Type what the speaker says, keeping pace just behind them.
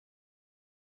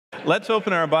Let's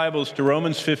open our Bibles to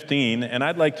Romans 15, and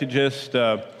I'd like to just,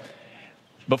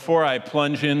 before I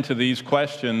plunge into these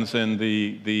questions and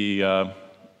the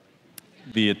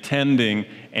attending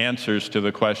answers to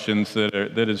the questions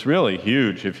that is really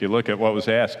huge if you look at what was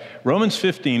asked. Romans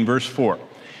 15, verse 4.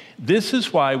 This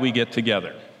is why we get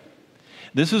together.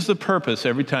 This is the purpose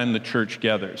every time the church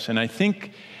gathers, and I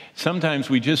think sometimes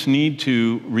we just need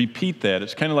to repeat that.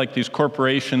 It's kind of like these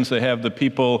corporations that have the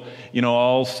people,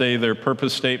 all say their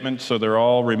purpose statement, so they're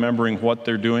all remembering what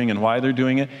they're doing and why they're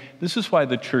doing it. This is why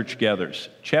the church gathers.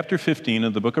 Chapter 15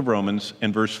 of the book of Romans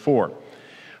and verse 4.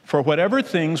 For whatever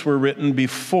things were written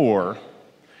before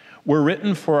were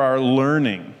written for our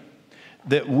learning,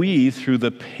 that we, through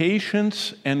the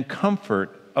patience and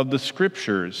comfort of the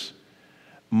Scriptures,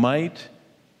 might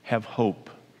have hope.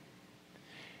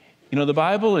 The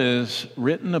Bible is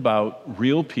written about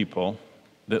real people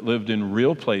that lived in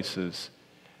real places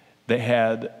that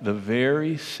had the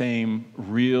very same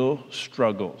real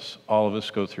struggles all of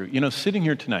us go through. Sitting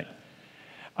here tonight,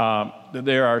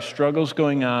 there are struggles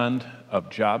going on of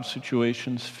job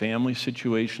situations, family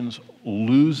situations,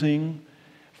 losing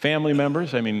family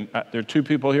members. There are two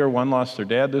people here. One lost their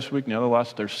dad this week, and the other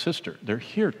lost their sister. They're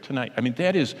here tonight.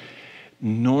 That is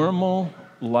normal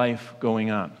life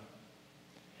going on.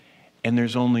 And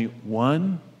there's only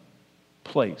one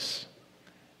place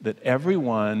that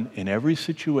everyone in every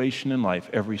situation in life,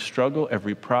 every struggle,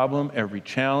 every problem, every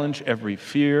challenge, every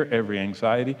fear, every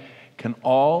anxiety, can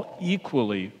all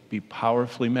equally be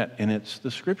powerfully met, and it's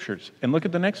the Scriptures. And look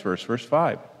at the next verse, verse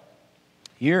 5.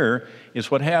 Here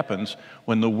is what happens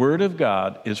when the Word of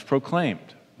God is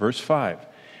proclaimed. Verse 5.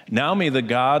 Now may the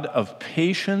God of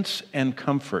patience and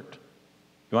comfort.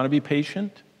 You want to be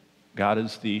patient? God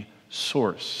is the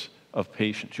source of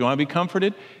patience. You want to be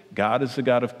comforted? God is the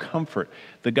God of comfort.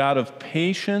 The God of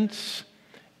patience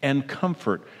and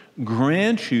comfort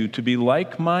grant you to be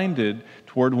like-minded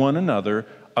toward one another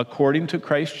according to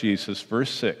Christ Jesus,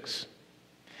 verse 6,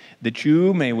 that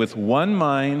you may with one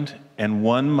mind and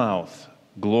one mouth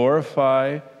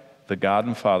glorify the God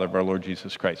and Father of our Lord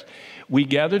Jesus Christ. We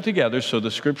gather together so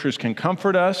the Scriptures can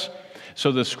comfort us,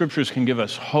 so the Scriptures can give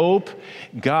us hope.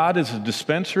 God is a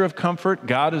dispenser of comfort.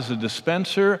 God is a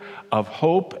dispenser of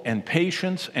hope and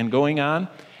patience and going on.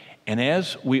 And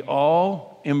as we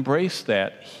all embrace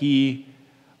that, He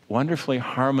wonderfully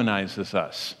harmonizes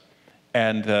us.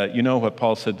 And you know what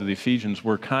Paul said to the Ephesians,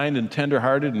 we're kind and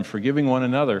tenderhearted and forgiving one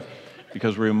another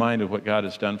because we're reminded of what God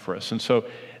has done for us. And so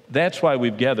that's why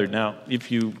we've gathered. Now, if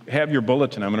you have your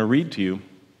bulletin, I'm going to read to you.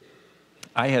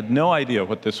 I had no idea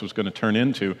what this was going to turn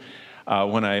into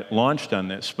when I launched on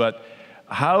this. But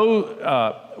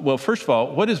well, first of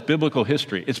all, what is biblical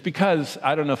history? It's because,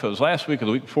 I don't know if it was last week or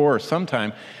the week before or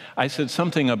sometime, I said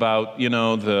something about,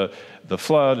 the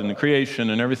flood and the creation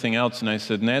and everything else. And I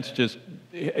said, and that's just,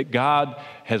 God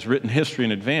has written history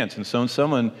in advance. And so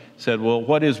someone said, well,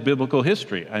 what is biblical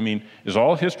history? Is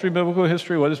all history biblical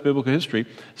history? What is biblical history?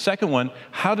 Second one,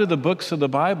 how do the books of the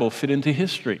Bible fit into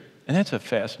history? And that's a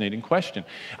fascinating question.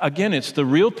 Again, it's the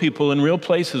real people in real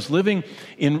places living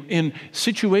in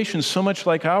situations so much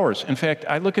like ours. In fact,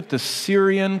 I look at the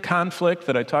Syrian conflict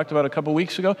that I talked about a couple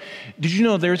weeks ago. Did you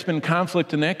know there's been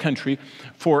conflict in that country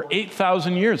for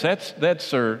 8,000 years?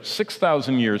 That's or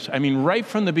 6,000 years. Right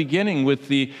from the beginning with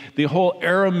the whole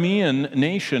Aramean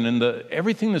nation and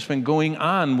everything that's been going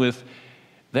on with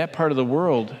that part of the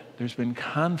world, there's been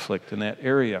conflict in that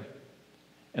area.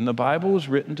 And the Bible was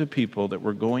written to people that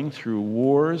were going through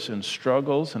wars and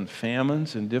struggles and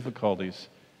famines and difficulties,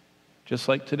 just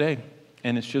like today.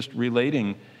 And it's just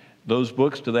relating those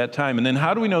books to that time. And then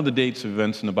how do we know the dates of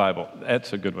events in the Bible?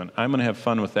 That's a good one. I'm going to have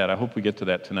fun with that. I hope we get to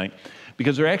that tonight,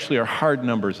 because there actually are hard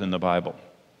numbers in the Bible.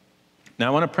 Now, I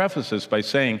want to preface this by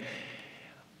saying,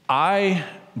 I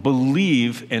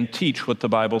believe and teach what the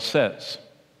Bible says.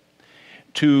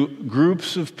 To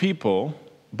groups of people,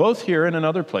 both here and in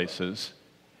other places,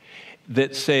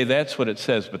 that say that's what it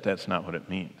says, but that's not what it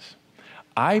means.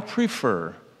 I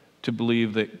prefer to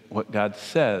believe that what God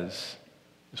says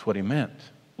is what He meant.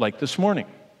 Like this morning,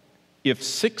 if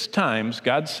 6 times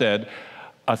God said,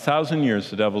 1,000 years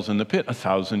the devil's in the pit,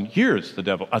 1,000 years the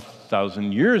devil,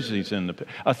 1,000 years he's in the pit,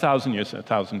 1,000 years,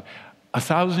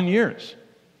 1,000 years.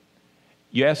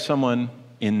 You ask someone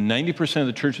in 90% of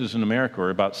the churches in America,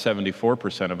 or about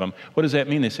 74% of them, what does that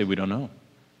mean? They say, we don't know.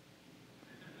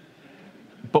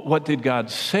 But what did God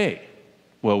say?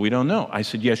 Well, we don't know. I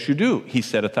said, yes, you do. He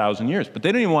said 1,000 years. But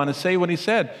they don't even want to say what He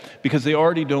said because they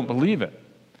already don't believe it.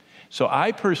 So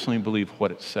I personally believe what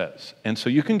it says. And so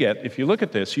you can get, if you look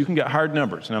at this, you can get hard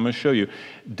numbers. And I'm going to show you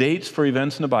dates for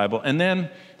events in the Bible. And then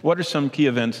what are some key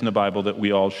events in the Bible that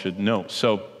we all should know?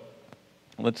 So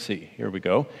let's see, here we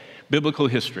go. Biblical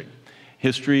history.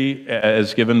 History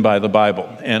as given by the Bible.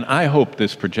 And I hope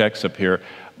this projects up here.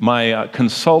 My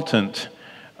consultant,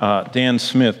 Dan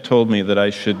Smith, told me that I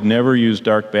should never use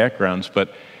dark backgrounds,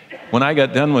 but when I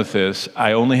got done with this,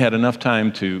 I only had enough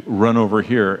time to run over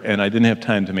here, and I didn't have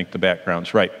time to make the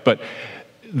backgrounds right. But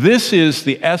this is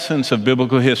the essence of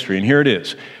biblical history, and here it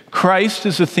is. Christ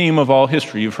is the theme of all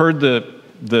history. You've heard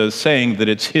the saying that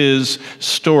it's his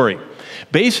story.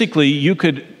 Basically, you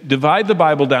could divide the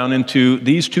Bible down into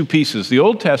these two pieces. The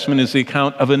Old Testament is the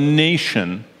account of a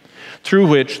nation through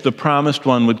which the promised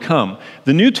one would come.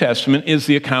 The New Testament is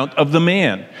the account of the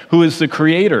man who is the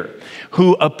creator,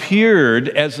 who appeared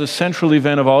as the central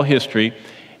event of all history,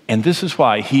 and this is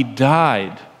why he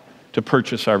died to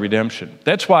purchase our redemption.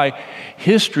 That's why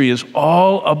history is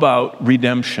all about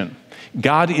redemption.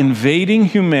 God invading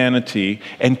humanity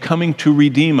and coming to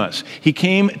redeem us. He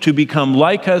came to become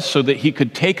like us so that he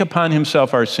could take upon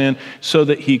himself our sin, so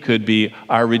that he could be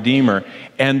our Redeemer.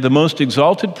 And the most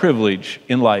exalted privilege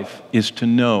in life is to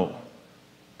know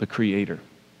the Creator,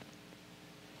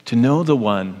 to know the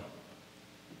one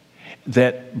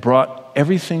that brought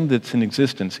everything that's in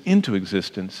existence into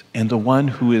existence, and the one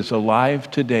who is alive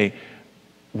today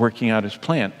working out his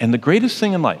plan. And the greatest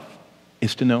thing in life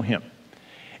is to know him.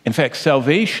 In fact,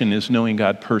 salvation is knowing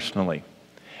God personally.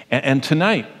 And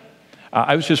tonight,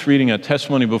 I was just reading a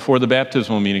testimony before the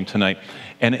baptismal meeting tonight,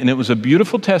 and it was a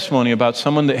beautiful testimony about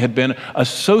someone that had been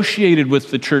associated with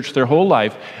the church their whole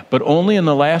life, but only in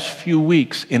the last few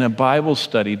weeks in a Bible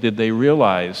study did they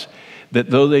realize that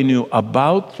though they knew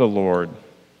about the Lord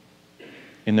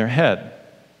in their head,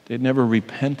 they'd never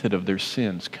repented of their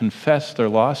sins, confessed their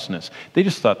lostness. They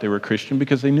just thought they were Christian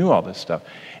because they knew all this stuff.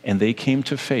 And they came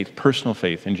to faith, personal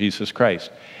faith in Jesus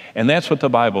Christ. And that's what the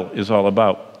Bible is all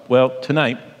about. Well,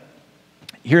 tonight,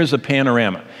 here's a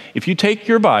panorama. If you take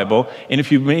your Bible, and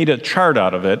if you've made a chart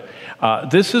out of it,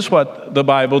 this is what the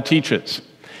Bible teaches.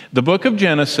 The book of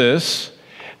Genesis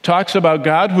talks about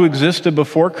God who existed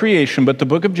before creation, but the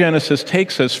book of Genesis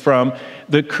takes us from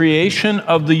the creation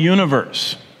of the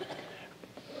universe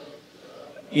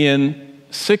in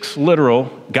 6 literal,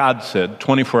 God said,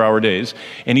 24-hour days.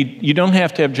 And you don't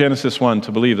have to have Genesis 1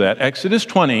 to believe that. Exodus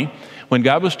 20, when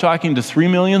God was talking to 3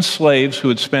 million slaves who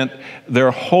had spent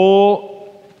their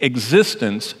whole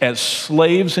existence as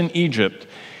slaves in Egypt,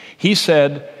 he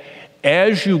said,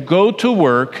 as you go to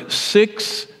work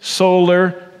 6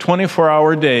 solar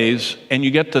 24-hour days, and you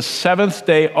get the 7th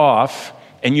day off,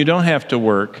 and you don't have to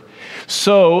work,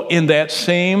 so in that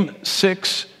same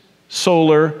 6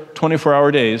 solar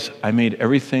 24-hour days, I made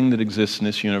everything that exists in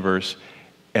this universe,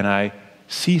 and I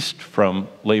ceased from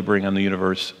laboring on the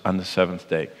universe on the 7th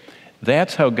day.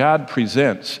 That's how God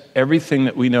presents everything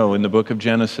that we know in the book of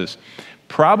Genesis.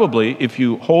 Probably, if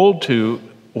you hold to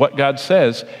what God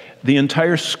says, the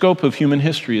entire scope of human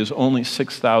history is only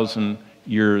 6,000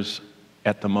 years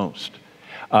at the most.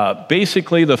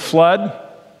 Basically, the flood,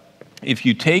 if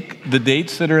you take the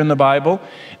dates that are in the Bible,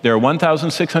 there are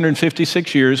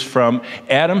 1,656 years from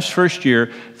Adam's first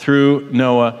year through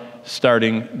Noah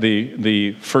starting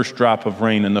the first drop of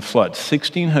rain in the flood,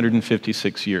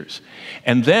 1,656 years.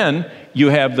 And then you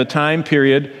have the time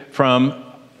period from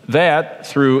that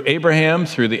through Abraham,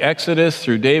 through the Exodus,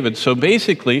 through David. So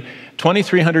basically,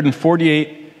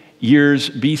 2,348 years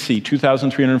BC,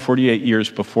 2,348 years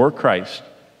before Christ,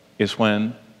 is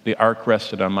when the ark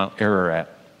rested on Mount Ararat.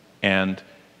 And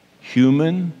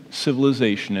human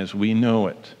civilization as we know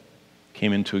it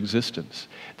came into existence.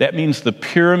 That means the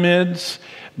pyramids,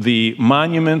 the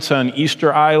monuments on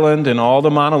Easter Island, and all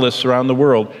the monoliths around the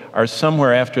world are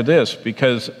somewhere after this,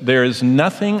 because there is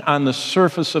nothing on the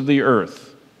surface of the earth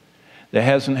that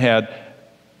hasn't had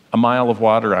a mile of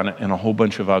water on it and a whole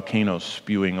bunch of volcanoes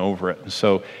spewing over it. And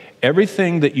so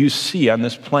everything that you see on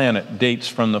this planet dates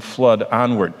from the flood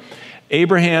onward.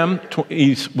 Abraham,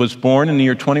 he was born in the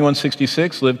year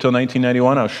 2166, lived till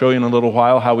 1991. I'll show you in a little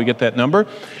while how we get that number.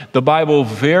 The Bible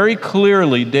very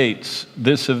clearly dates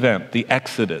this event, the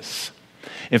Exodus.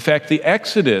 In fact, the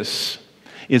Exodus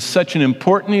is such an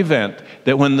important event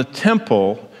that when the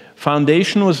temple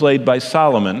foundation was laid by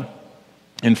Solomon,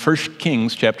 in 1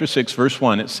 Kings chapter 6, verse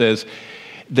 1, it says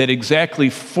that exactly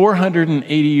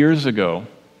 480 years ago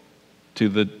to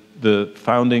the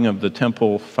founding of the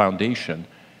temple foundation,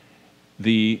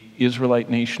 the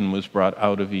Israelite nation was brought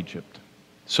out of Egypt.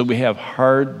 So we have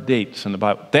hard dates in the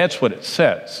Bible. That's what it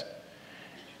says.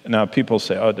 Now people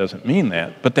say, oh, it doesn't mean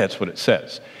that, but that's what it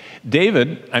says.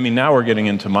 David, now we're getting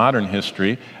into modern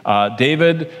history.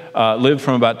 David lived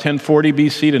from about 1040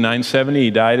 BC to 970.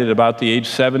 He died at about the age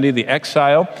 70. The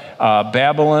exile,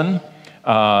 Babylon,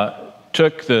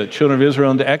 took the children of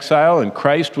Israel into exile, and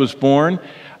Christ was born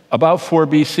about 4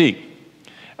 BC.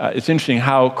 It's interesting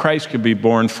how Christ could be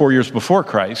born 4 years before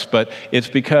Christ, but it's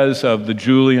because of the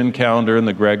Julian calendar and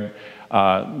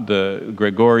the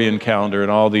Gregorian calendar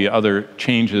and all the other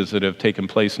changes that have taken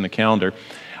place in the calendar.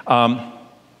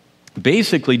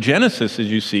 Basically, Genesis, as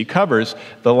you see, covers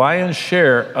the lion's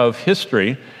share of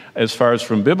history as far as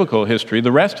from biblical history.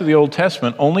 The rest of the Old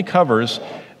Testament only covers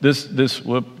this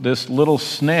little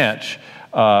snatch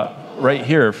right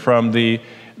here from the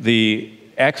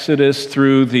Exodus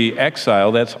through the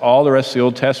exile. That's all the rest of the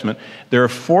Old Testament. There are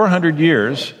 400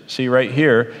 years, see right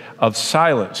here, of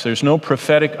silence. There's no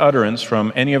prophetic utterance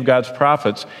from any of God's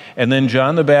prophets. And then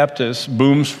John the Baptist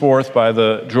booms forth by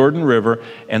the Jordan River,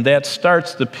 and that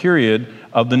starts the period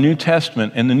of the New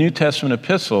Testament. And the New Testament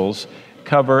epistles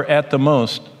cover at the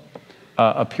most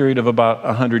a period of about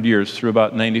 100 years through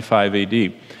about 95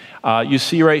 AD. You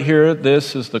see right here,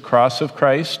 this is the cross of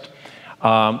Christ.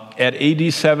 At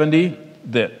AD 70,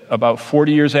 that about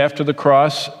 40 years after the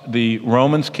cross, the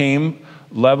Romans came,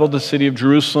 leveled the city of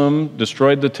Jerusalem,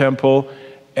 destroyed the temple,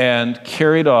 and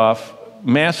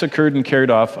massacred and carried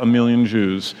off 1 million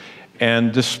Jews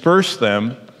and dispersed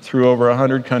them through over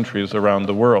 100 countries around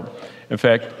the world. In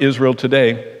fact, in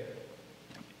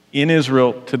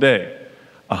Israel today,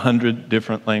 100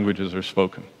 different languages are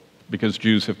spoken because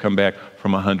Jews have come back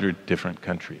from 100 different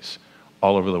countries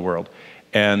all over the world.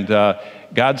 And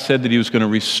God said that he was going to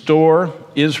restore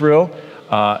Israel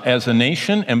as a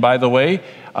nation. And by the way,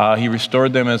 he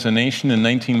restored them as a nation in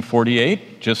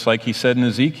 1948, just like he said in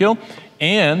Ezekiel.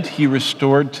 And he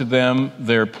restored to them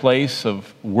their place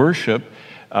of worship,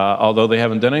 although they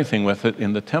haven't done anything with it,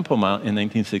 in the Temple Mount in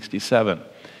 1967.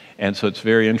 And so it's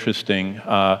very interesting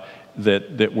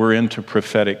that we're into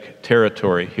prophetic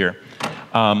territory here.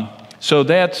 So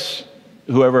that's,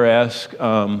 whoever asks,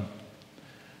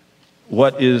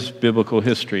 what is biblical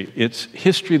history? It's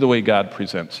history the way God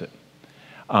presents it.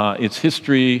 It's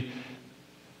history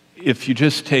if you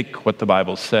just take what the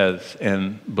Bible says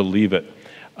and believe it.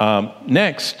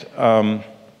 Next,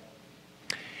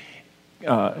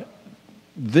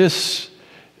 this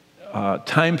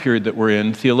time period that we're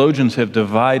in, theologians have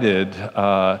divided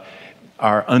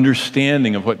our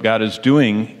understanding of what God is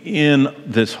doing in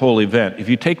this whole event. If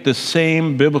you take the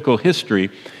same biblical history,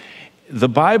 the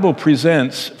Bible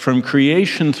presents from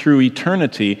creation through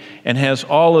eternity and has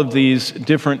all of these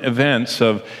different events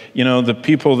of, the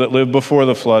people that lived before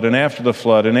the flood and after the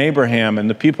flood and Abraham and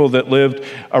the people that lived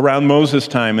around Moses'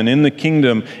 time and in the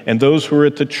kingdom and those who are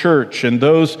at the church and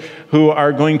those who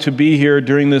are going to be here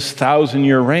during this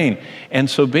 1,000-year reign. And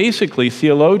so basically,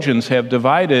 theologians have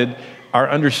divided our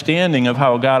understanding of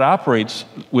how God operates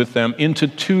with them into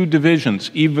two divisions,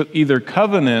 either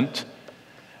covenant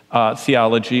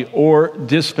theology or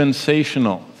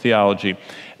dispensational theology.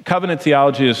 Covenant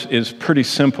theology is pretty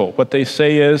simple. What they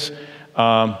say is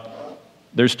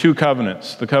there's two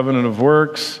covenants, the covenant of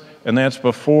works, and that's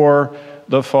before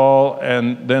the fall,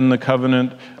 and then the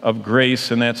covenant of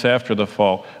grace, and that's after the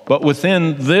fall. But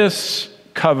within this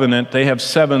covenant, they have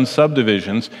 7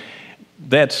 subdivisions.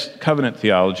 That's covenant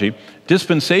theology.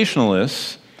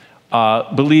 Dispensationalists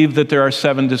believe that there are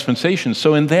 7 dispensations.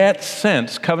 So in that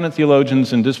sense, covenant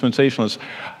theologians and dispensationalists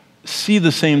see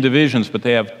the same divisions, but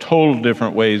they have total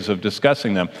different ways of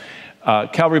discussing them.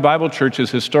 Calvary Bible Church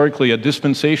is historically a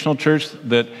dispensational church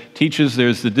that teaches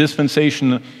there's the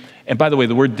dispensation, and by the way,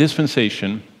 the word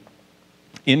dispensation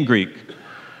in Greek,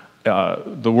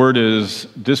 the word is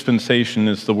dispensation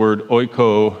is the word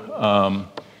oikonomia.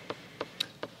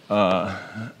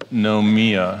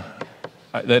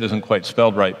 That isn't quite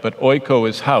spelled right, but oiko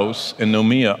is house and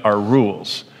nomia are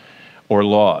rules or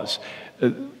laws.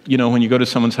 When you go to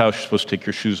someone's house, you're supposed to take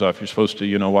your shoes off. You're supposed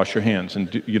to, wash your hands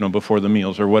and, before the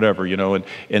meals or whatever,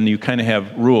 and you kind of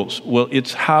have rules. Well,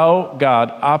 it's how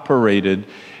God operated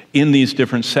in these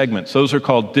different segments. Those are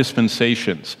called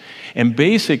dispensations. And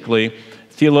basically,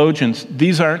 theologians,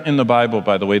 these aren't in the Bible,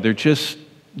 by the way. They're just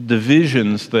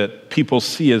divisions that people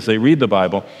see as they read the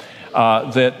Bible,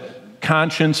 that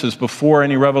conscience is before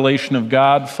any revelation of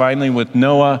God. Finally, with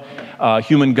Noah,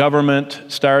 human government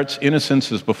starts.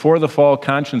 Innocence is before the fall.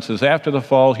 Conscience is after the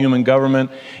fall. Human government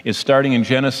is starting in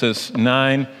Genesis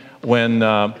 9 when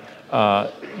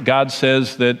God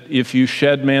says that if you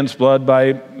shed man's blood,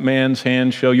 by man's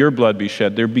hand shall your blood be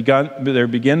shed. There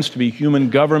begins to be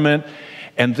human government.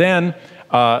 And then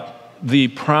the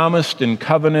promised and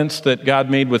covenants that God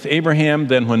made with Abraham.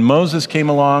 Then when Moses came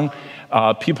along,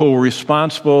 people were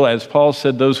responsible. As Paul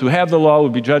said, those who have the law will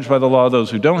be judged by the law. Those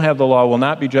who don't have the law will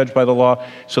not be judged by the law.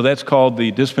 So that's called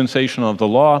the dispensation of the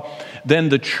law. Then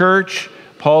the church,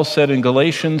 Paul said in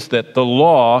Galatians that the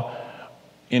law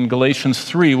in Galatians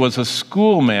 3 was a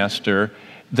schoolmaster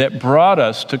that brought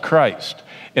us to Christ.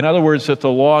 In other words, that the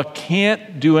law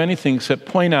can't do anything except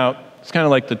point out. It's kind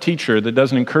of like the teacher that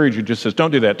doesn't encourage you, just says,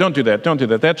 don't do that, don't do that, don't do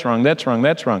that, that's wrong, that's wrong,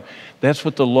 that's wrong. That's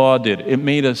what the law did. It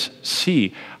made us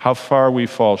see how far we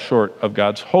fall short of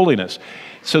God's holiness.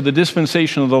 So the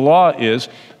dispensation of the law is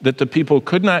that the people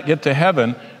could not get to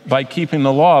heaven by keeping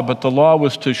the law, but the law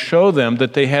was to show them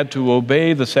that they had to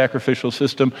obey the sacrificial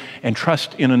system and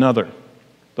trust in another.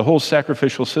 The whole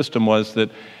sacrificial system was that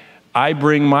I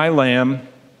bring my lamb,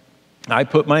 I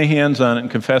put my hands on it and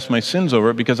confess my sins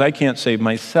over it because I can't save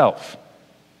myself.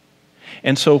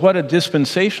 And so what a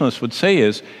dispensationalist would say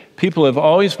is, people have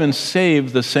always been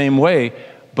saved the same way,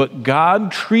 but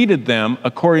God treated them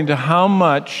according to how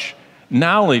much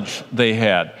knowledge they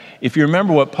had. If you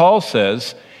remember what Paul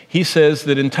says, he says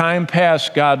that in time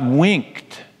past God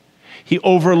winked. He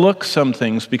overlooked some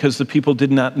things because the people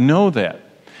did not know that.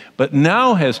 But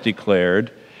now has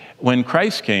declared, when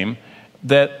Christ came,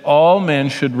 that all men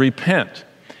should repent.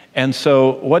 And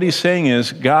so what he's saying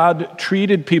is God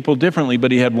treated people differently,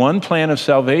 but he had one plan of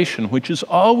salvation, which has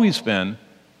always been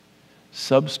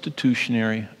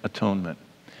substitutionary atonement.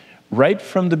 Right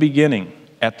from the beginning,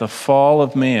 at the fall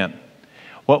of man,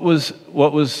 what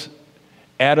was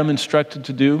Adam instructed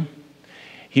to do?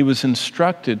 He was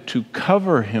instructed to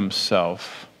cover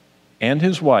himself and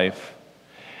his wife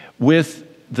with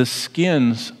the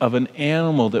skins of an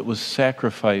animal that was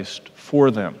sacrificed for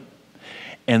them.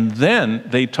 And then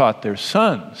they taught their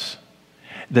sons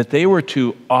that they were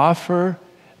to offer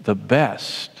the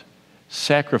best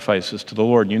sacrifices to the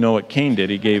Lord. You know what Cain did?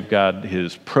 He gave God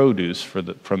his produce from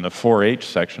the 4-H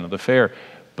section of the fair.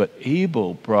 But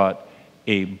Abel brought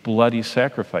a bloody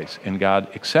sacrifice, and God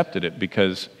accepted it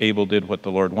because Abel did what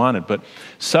the Lord wanted. But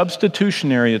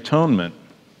substitutionary atonement,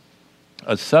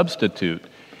 a substitute,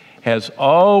 has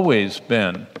always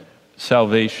been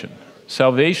salvation.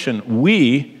 Salvation,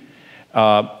 we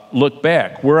look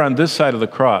back. We're on this side of the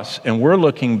cross, and we're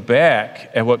looking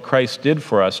back at what Christ did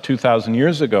for us 2,000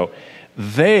 years ago.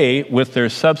 They, with their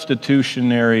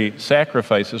substitutionary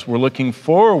sacrifices, were looking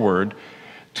forward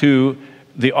to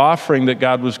the offering that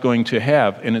God was going to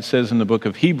have. And it says in the book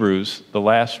of Hebrews, the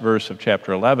last verse of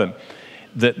chapter 11,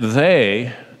 that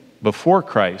they, before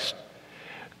Christ,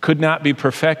 could not be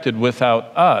perfected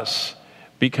without us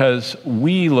because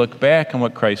we look back on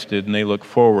what Christ did and they look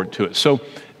forward to it. So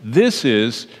this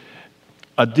is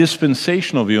a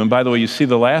dispensational view. And by the way, you see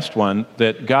the last one,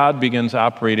 that God begins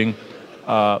operating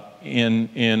in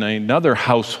another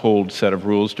household set of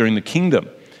rules during the kingdom.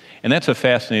 And that's a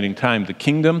fascinating time. The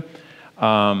kingdom,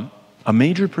 a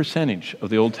major percentage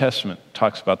of the Old Testament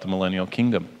talks about the millennial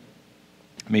kingdom.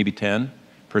 Maybe 10%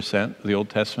 of the Old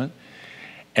Testament.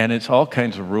 And it's all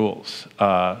kinds of rules.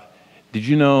 Did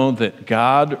you know that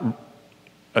God,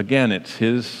 again, it's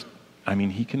his,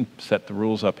 he can set the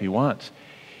rules up he wants.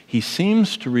 He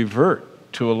seems to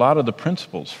revert to a lot of the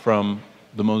principles from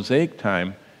the Mosaic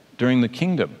time during the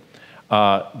kingdom.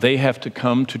 They have to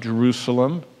come to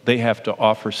Jerusalem. They have to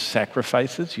offer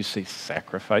sacrifices. You say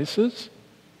sacrifices?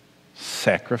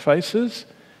 Sacrifices?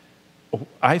 Oh,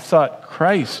 I thought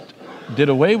Christ did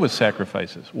away with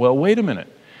sacrifices. Well, wait a minute.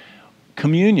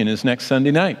 Communion is next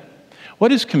Sunday night.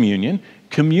 What is communion?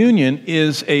 Communion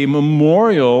is a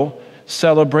memorial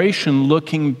celebration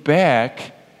looking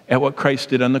back at what Christ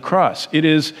did on the cross. It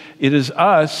is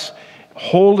us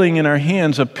holding in our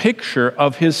hands a picture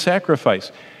of his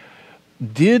sacrifice.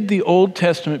 Did the Old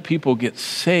Testament people get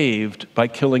saved by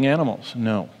killing animals?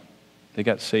 No. They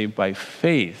got saved by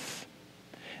faith,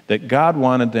 that God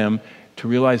wanted them to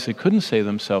realize they couldn't save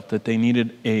themselves, that they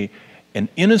needed an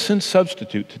innocent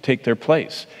substitute to take their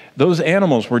place. Those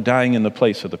animals were dying in the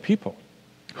place of the people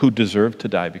who deserved to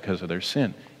die because of their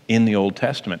sin in the Old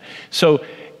Testament. So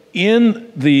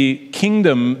in the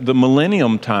kingdom, the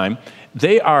millennium time,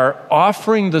 they are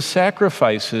offering the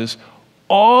sacrifices,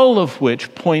 all of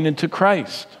which pointed to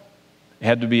Christ. It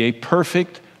had to be a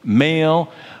perfect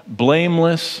male,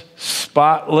 blameless,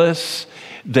 spotless,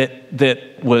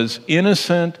 that was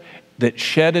innocent, that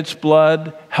shed its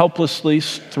blood helplessly,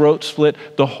 throat split.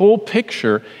 The whole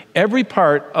picture, every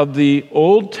part of the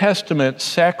Old Testament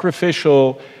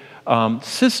sacrificial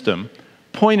system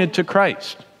pointed to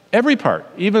Christ. Every part,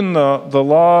 even the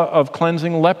law of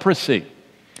cleansing leprosy.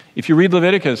 If you read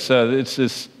Leviticus, it's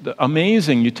this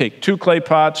amazing. You take 2 clay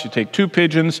pots, you take 2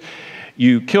 pigeons,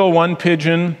 you kill 1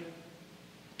 pigeon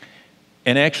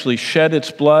and actually shed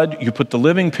its blood. You put the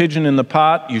living pigeon in the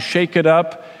pot, you shake it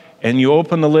up, and you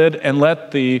open the lid and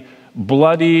let the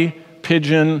bloody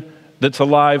pigeon that's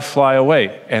alive fly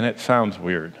away. And it sounds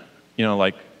weird,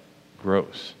 like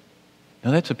gross.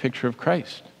 Now that's a picture of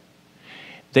Christ.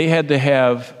 They had to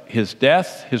have his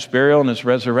death, his burial, and his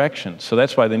resurrection. So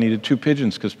that's why they needed 2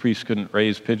 pigeons, because priests couldn't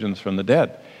raise pigeons from the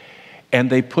dead. And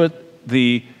they put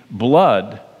the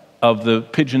blood of the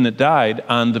pigeon that died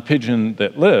on the pigeon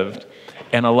that lived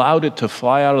and allowed it to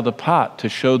fly out of the pot to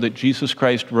show that Jesus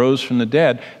Christ rose from the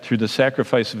dead through the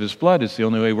sacrifice of his blood is the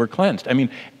only way we're cleansed. I mean,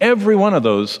 every one of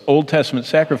those Old Testament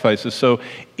sacrifices. So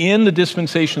in the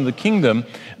dispensation of the kingdom,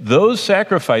 those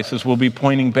sacrifices will be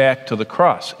pointing back to the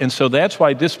cross. And so that's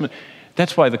why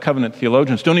the covenant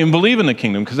theologians don't even believe in the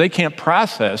kingdom, because they can't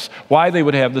process why they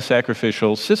would have the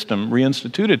sacrificial system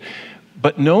reinstituted.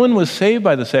 But no one was saved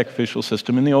by the sacrificial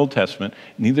system in the Old Testament,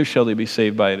 neither shall they be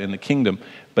saved by it in the kingdom.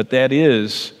 But that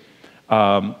is,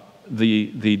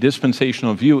 the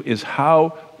dispensational view is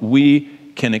how we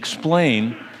can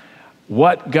explain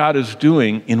what God is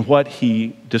doing in what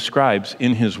he describes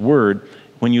in his word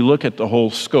when you look at the whole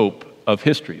scope of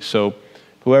history. So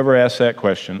whoever asked that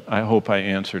question, I hope I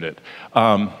answered it.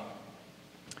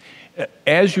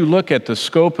 As you look at the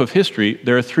scope of history,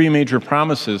 there are 3 major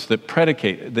promises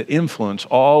that influence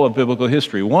all of biblical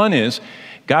history. One is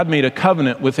God made a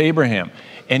covenant with Abraham,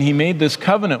 and he made this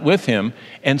covenant with him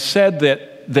and said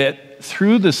that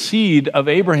through the seed of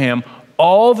Abraham,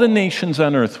 all the nations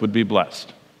on earth would be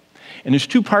blessed. And there's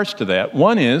 2 parts to that.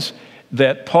 One is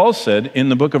that Paul said in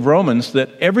the book of Romans that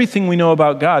everything we know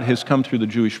about God has come through the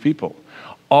Jewish people.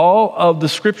 All of the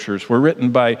scriptures were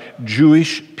written by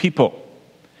Jewish people.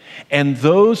 And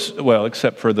those, well,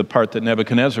 except for the part that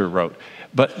Nebuchadnezzar wrote,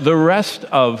 but the rest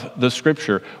of the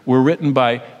scripture were written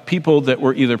by people that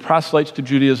were either proselytes to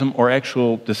Judaism or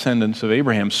actual descendants of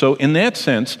Abraham. So in that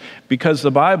sense, because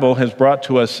the Bible has brought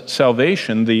to us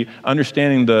salvation, the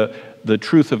understanding the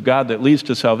truth of God that leads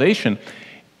to salvation,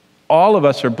 all of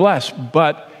us are blessed.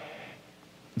 But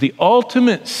the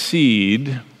ultimate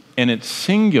seed, and it's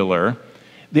singular,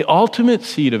 the ultimate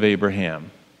seed of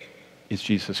Abraham is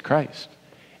Jesus Christ.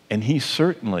 And he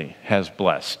certainly has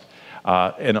blessed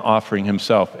in offering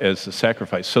himself as the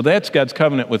sacrifice. So that's God's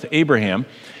covenant with Abraham.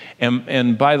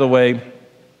 And by the way,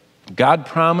 God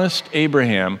promised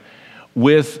Abraham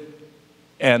with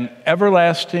an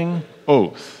everlasting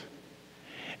oath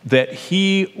that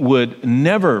he would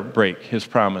never break his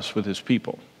promise with his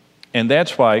people. And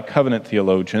that's why covenant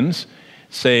theologians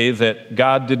say that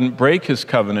God didn't break his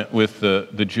covenant with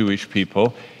the Jewish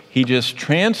people. He just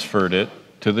transferred it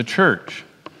to the church.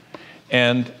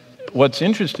 And what's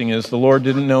interesting is the Lord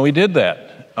didn't know he did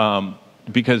that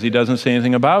because he doesn't say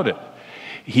anything about it.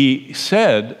 He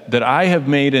said that I have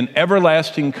made an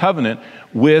everlasting covenant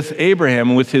with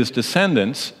Abraham, with his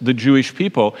descendants, the Jewish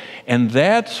people. And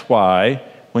that's why,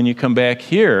 when you come back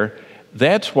here,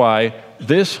 that's why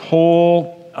this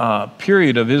whole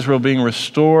period of Israel being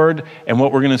restored and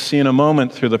what we're going to see in a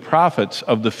moment through the prophets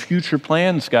of the future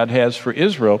plans God has for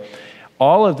Israel,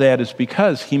 all of that is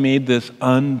because he made this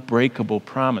unbreakable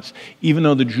promise. Even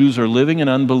though the Jews are living in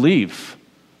unbelief,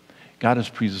 God is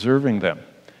preserving them.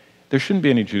 There shouldn't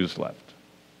be any Jews left.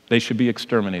 They should be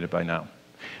exterminated by now.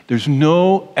 There's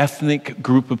no ethnic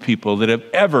group of people that have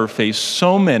ever faced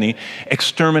so many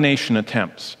extermination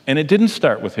attempts. And it didn't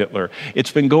start with Hitler.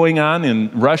 It's been going on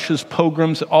in Russia's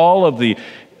pogroms, all of the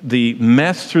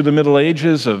mess through the Middle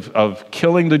Ages of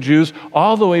killing the Jews,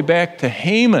 all the way back to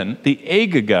Haman, the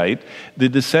Agagite, the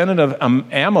descendant of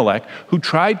Amalek, who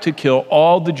tried to kill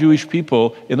all the Jewish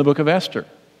people in the book of Esther.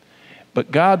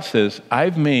 But God says,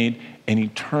 I've made an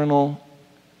eternal,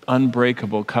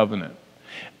 unbreakable covenant.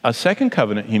 A second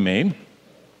covenant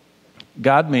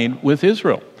God made with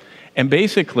Israel. And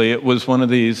basically, it was one of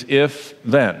these if,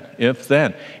 then.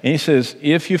 And he says,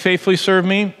 if you faithfully serve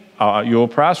me, you will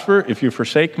prosper. If you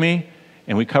forsake me,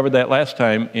 and we covered that last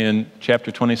time in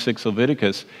chapter 26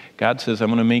 Leviticus, God says, I'm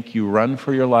going to make you run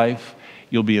for your life.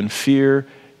 You'll be in fear.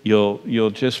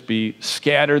 You'll just be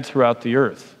scattered throughout the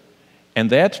earth. And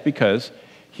that's because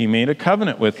he made a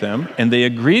covenant with them, and they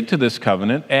agreed to this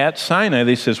covenant at Sinai.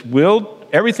 They says,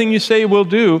 everything you say we'll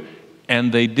do,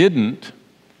 and they didn't.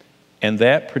 And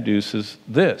that produces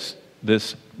this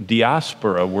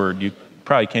diaspora word. You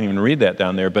probably can't even read that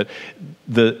down there, but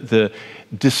the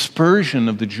dispersion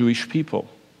of the Jewish people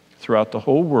throughout the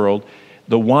whole world.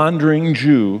 The wandering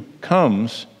Jew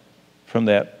comes from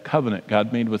that covenant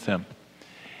God made with them.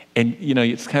 And,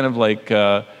 it's kind of like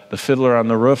the Fiddler on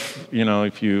the Roof,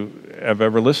 if you have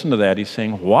ever listened to that, he's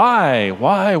saying, why?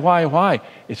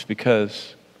 It's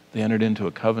because they entered into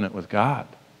a covenant with God.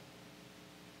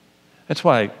 That's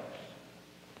why,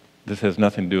 this has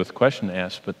nothing to do with the question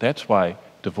asked, but that's why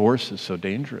divorce is so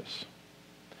dangerous.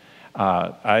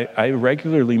 I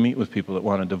regularly meet with people that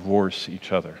want to divorce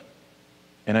each other.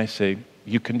 And I say,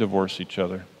 you can divorce each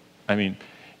other. I mean,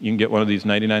 You can get one of these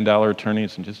 $99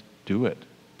 attorneys and just do it.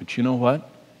 But you know what?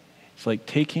 It's like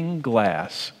taking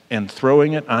glass and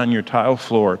throwing it on your tile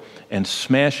floor and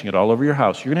smashing it all over your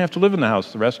house. You're going to have to live in the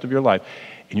house the rest of your life,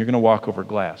 and you're going to walk over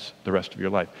glass the rest of your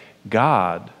life.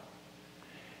 God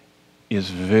is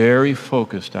very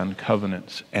focused on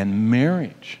covenants, and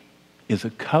marriage is a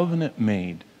covenant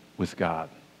made with God.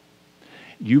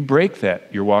 You break that,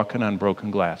 you're walking on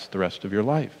broken glass the rest of your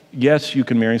life. Yes, you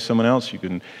can marry someone else, you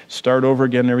can start over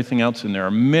again and everything else, and there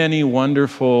are many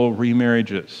wonderful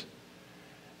remarriages.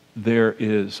 There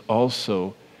is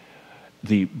also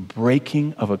the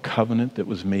breaking of a covenant that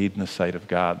was made in the sight of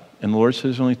God. And the Lord says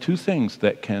there's only two things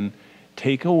that can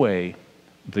take away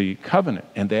the covenant,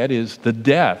 and that is the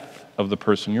death of the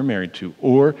person you're married to,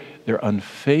 or their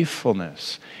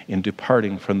unfaithfulness in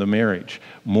departing from the marriage,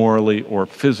 morally or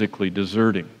physically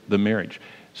deserting the marriage.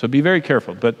 So be very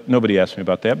careful, but nobody asked me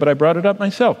about that, but I brought it up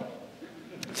myself.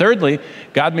 Thirdly,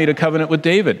 God made a covenant with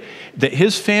David that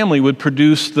his family would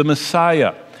produce the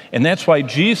Messiah. And that's why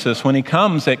Jesus, when he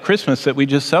comes at Christmas that we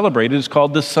just celebrated, is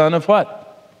called the son of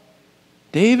what?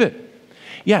 David.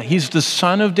 Yeah, he's the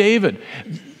son of David.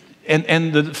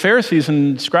 And the Pharisees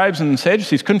and scribes and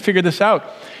Sadducees couldn't figure this out.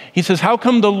 He says, how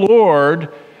come the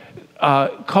Lord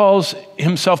calls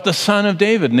himself the son of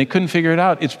David? And they couldn't figure it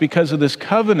out. It's because of this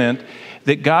covenant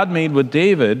that God made with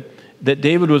David, that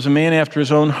David was a man after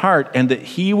his own heart, and that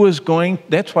he was going,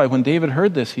 that's why when David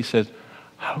heard this, he said,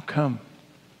 how come?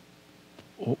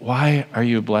 Why are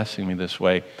you blessing me this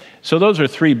way? So those are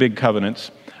three big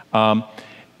covenants.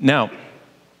 Now,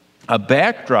 a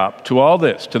backdrop to all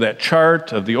this, to that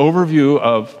chart of the overview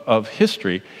of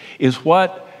history, is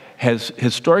what has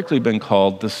historically been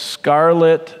called the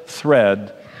scarlet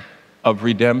thread of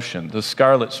redemption. The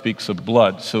scarlet speaks of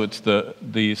blood, so it's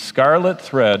the scarlet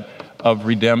thread of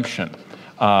redemption.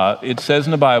 It says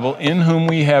in the Bible, in whom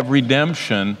we have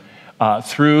redemption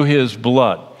through his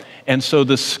blood. And so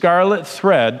the scarlet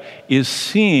thread is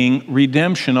seeing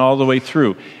redemption all the way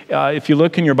through. If you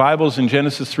look in your Bibles in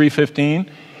Genesis 3:15,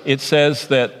 it says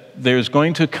that there's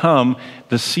going to come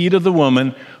the seed of the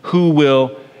woman who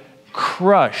will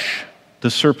crush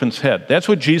the serpent's head. That's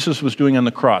what Jesus was doing on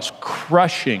the cross,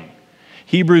 crushing.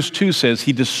 Hebrews 2 says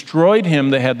he destroyed him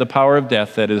that had the power of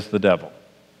death, that is the devil.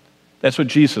 That's what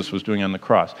Jesus was doing on the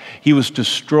cross. He was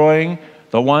destroying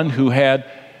the one who had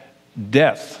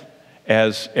death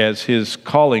as his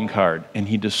calling card, and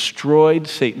he destroyed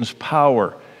Satan's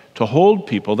power to hold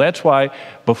people. That's why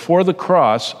before the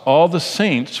cross, all the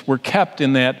saints were kept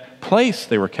in that place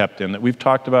they were kept in that we've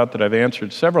talked about, that I've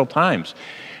answered several times.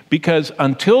 Because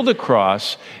until the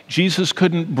cross, Jesus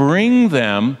couldn't bring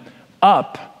them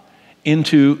up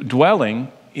into dwelling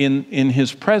in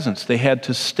his presence. They had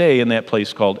to stay in that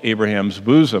place called Abraham's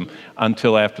bosom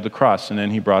until after the cross, and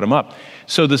then he brought them up.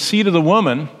 So the seed of the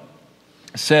woman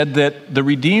said that the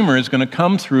Redeemer is going to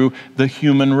come through the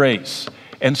human race.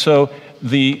 And so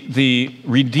the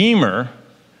Redeemer,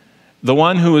 the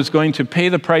one who is going to pay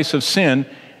the price of sin,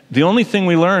 the only thing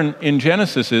we learn in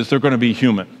Genesis is they're going to be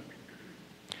human.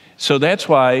 So that's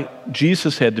why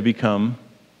Jesus had to become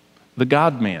the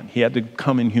God-man. He had to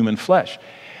come in human flesh.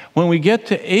 When we get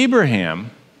to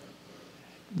Abraham,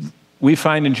 we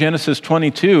find in Genesis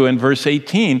 22 and verse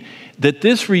 18 that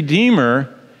this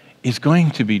Redeemer is going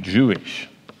to be Jewish.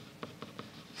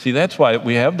 See, that's why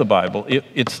we have the Bible.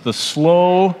 It's the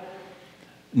slow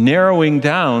narrowing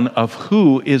down of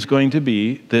who is going to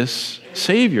be this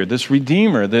Savior, this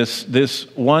Redeemer, this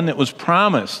one that was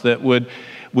promised that would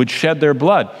shed their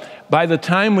blood. By the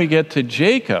time we get to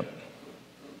Jacob,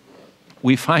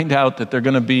 we find out that they're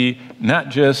going to be not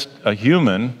just a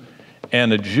human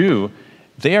and a Jew,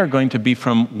 they are going to be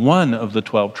from one of the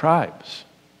 12 tribes,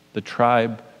 the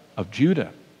tribe of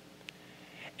Judah.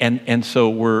 And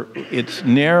so it's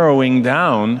narrowing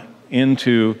down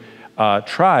into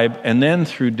tribe, and then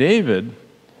through David,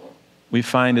 we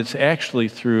find it's actually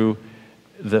through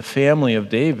the family of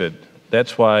David.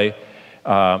 That's why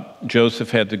Joseph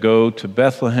had to go to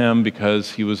Bethlehem,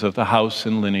 because he was of the house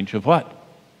and lineage of what?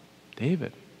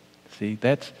 David. See,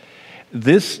 that's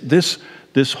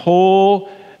this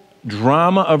whole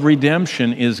drama of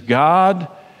redemption is God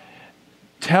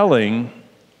telling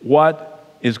what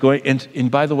is going, and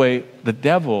by the way, the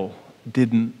devil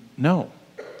didn't know.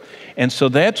 And so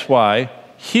that's why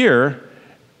here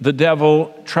the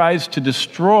devil tries to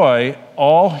destroy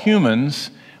all humans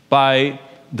by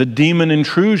the demon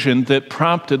intrusion that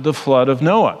prompted the flood of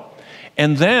Noah.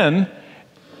 And then,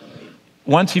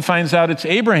 once he finds out it's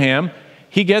Abraham,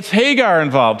 he gets Hagar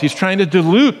involved. He's trying to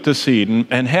dilute the seed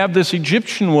and have this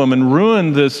Egyptian woman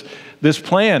ruin this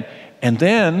plan. And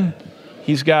then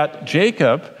he's got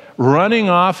Jacob running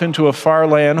off into a far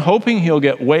land, hoping he'll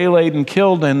get waylaid and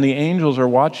killed, and the angels are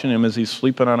watching him as he's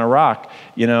sleeping on a rock,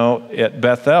 at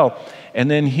Bethel. And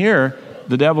then here,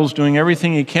 the devil's doing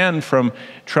everything he can, from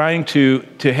trying to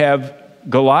have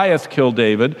Goliath kill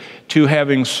David, to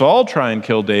having Saul try and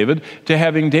kill David, to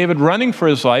having David running for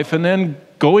his life, and then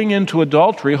going into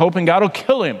adultery, hoping God will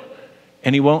kill him,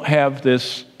 and he won't have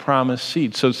this promised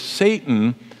seed. So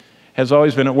Satan has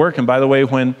always been at work. And by the way,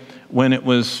 when it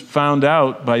was found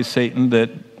out by Satan that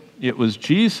it was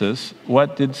Jesus,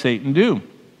 what did Satan do?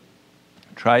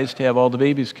 Tries to have all the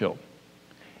babies killed.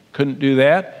 Couldn't do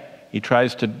that. He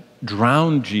tries to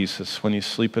drown Jesus when he's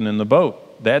sleeping in the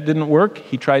boat. That didn't work.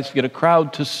 He tries to get a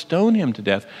crowd to stone him to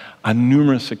death on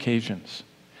numerous occasions.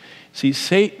 See,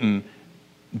 Satan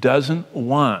doesn't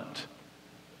want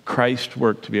Christ's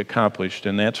work to be accomplished,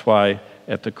 and that's why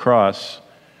at the cross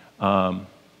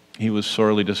he was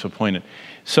sorely disappointed.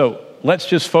 So let's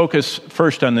just focus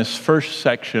first on this first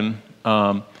section.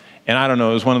 And I don't know,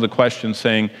 it was one of the questions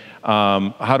saying,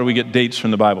 how do we get dates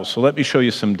from the Bible? So let me show you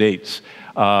some dates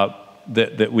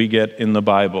that we get in the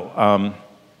Bible.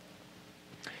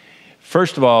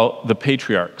 First of all, the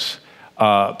patriarchs.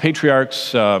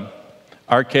 Patriarchs,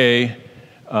 arche,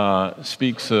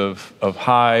 speaks of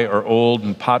high or old,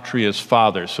 and patri is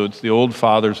fathers. So it's the old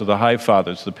fathers or the high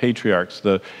fathers, the patriarchs,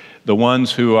 the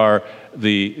ones who are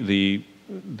the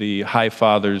high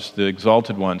fathers, the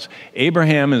exalted ones.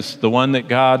 Abraham is the one that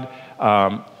God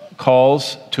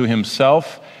calls to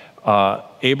himself.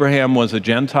 Abraham was a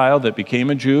Gentile that became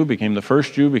a Jew, became the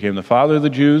first Jew, became the father of the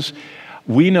Jews.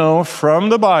 We know from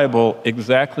the Bible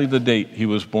exactly the date he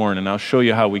was born, and I'll show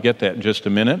you how we get that in just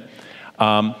a minute.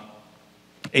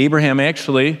 Abraham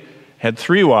actually had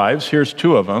 3 wives. Here's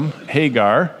 2 of them.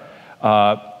 Hagar,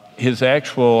 his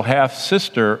actual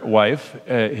half-sister wife,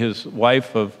 his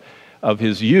wife of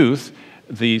his youth,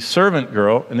 the servant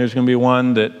girl, and there's going to be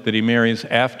one that he marries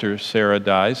after Sarah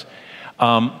dies.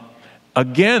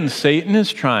 Again, Satan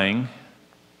is trying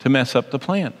to mess up the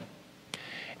plan.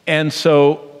 And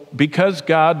so, because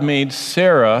God made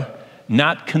Sarah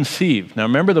not conceive. Now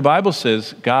remember, the Bible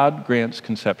says God grants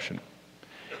conception.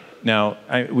 Now,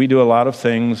 we do a lot of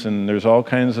things, and there's all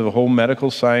kinds of a whole medical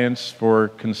science for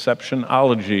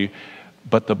conceptionology,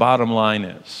 but the bottom line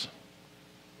is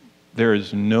there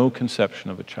is no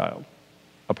conception of a child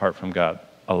apart from God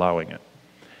allowing it.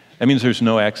 That means there's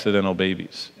no accidental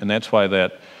babies. And that's why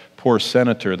that poor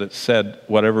senator that said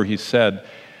whatever he said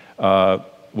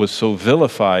was so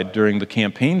vilified during the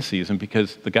campaign season,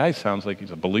 because the guy sounds like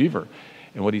he's a believer.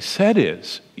 And what he said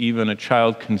is, even a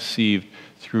child conceived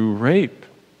through rape,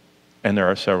 and there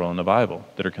are several in the Bible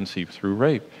that are conceived through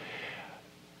rape,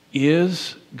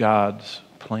 is God's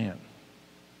plan,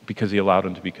 because he allowed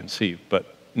him to be conceived. But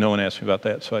no one asked me about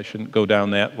that, so I shouldn't go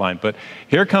down that line. But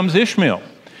here comes Ishmael,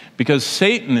 because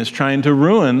Satan is trying to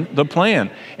ruin the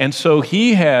plan. And so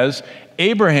he has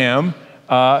Abraham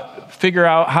figure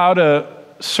out how to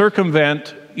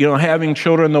circumvent, having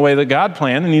children the way that God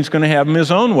planned, and he's going to have them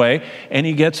his own way, and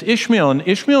he gets Ishmael. And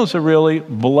Ishmael is a really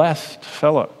blessed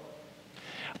fellow.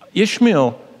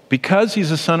 Ishmael, because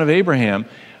he's a son of Abraham,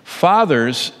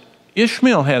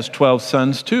 Ishmael has 12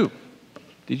 sons too.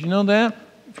 Did you know that?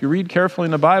 If you read carefully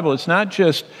in the Bible, it's not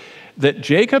just that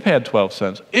Jacob had 12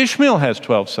 sons. Ishmael has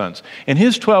 12 sons. And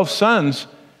his 12 sons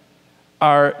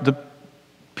are the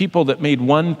people that made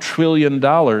 $1 trillion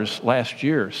last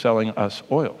year selling us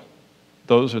oil.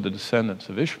 Those are the descendants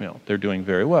of Ishmael. They're doing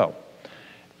very well.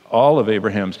 All of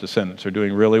Abraham's descendants are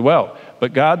doing really well.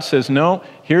 But God says, no,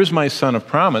 here's my son of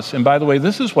promise. And by the way,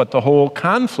 this is what the whole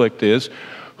conflict is.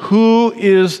 Who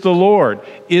is the Lord?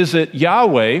 Is it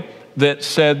Yahweh that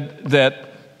said that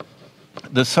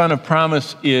the son of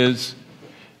promise is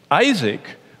Isaac,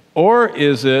 or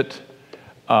is it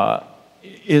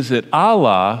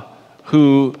Allah,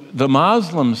 who the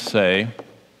Muslims say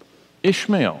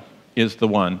Ishmael is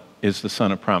the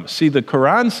son of promise? See, the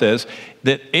Quran says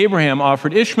that Abraham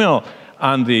offered Ishmael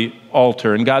on the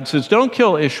altar, and God says, don't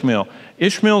kill Ishmael.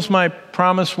 Ishmael's my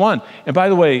promised one. And by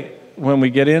the way, when we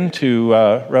get into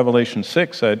Revelation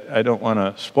 6, I don't want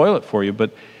to spoil it for you,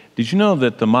 but did you know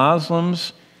that the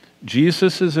Muslims,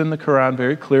 Jesus is in the Quran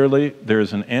very clearly.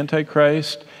 There's an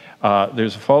Antichrist.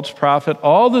 There's a false prophet.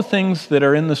 All the things that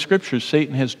are in the Scriptures,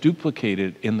 Satan has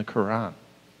duplicated in the Quran.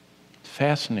 It's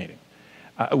fascinating.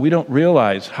 We don't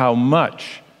realize how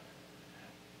much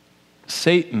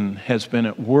Satan has been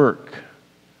at work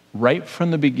right from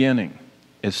the beginning.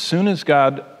 As soon as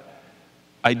God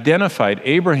identified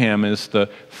Abraham as the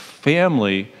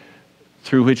family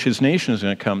through which his nation is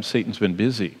going to come, Satan's been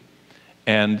busy.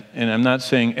 And I'm not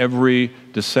saying every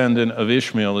descendant of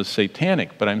Ishmael is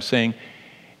satanic, but I'm saying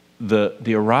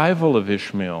the arrival of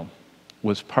Ishmael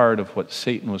was part of what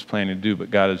Satan was planning to do, but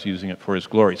God is using it for his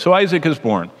glory. So Isaac is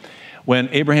born when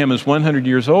Abraham is 100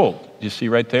 years old. You see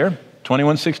right there,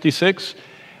 2166.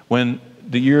 When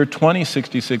the year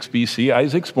 2066 BC,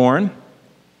 Isaac's born.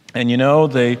 And you know,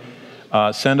 they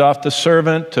send off the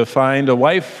servant to find a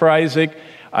wife for Isaac.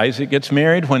 Isaac gets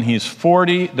married when he's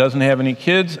 40, doesn't have any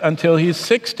kids until he's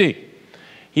 60.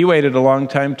 He waited a long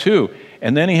time too.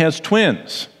 And then he has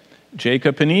twins,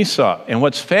 Jacob and Esau. And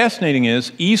what's fascinating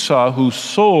is Esau, who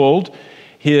sold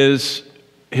his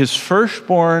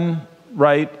firstborn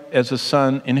right as a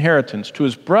son inheritance to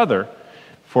his brother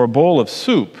for a bowl of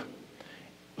soup.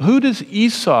 Who does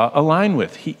Esau align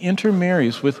with? He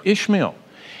intermarries with Ishmael.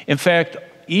 In fact,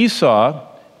 Esau,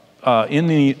 in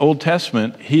the Old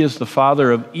Testament, he is the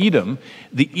father of Edom.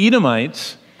 The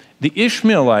Edomites, the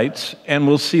Ishmaelites, and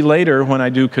we'll see later when I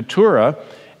do Keturah,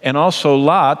 and also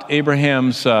Lot,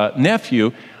 Abraham's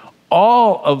nephew,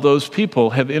 all of those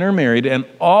people have intermarried, and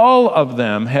all of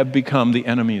them have become the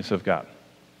enemies of God.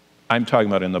 I'm talking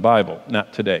about in the Bible,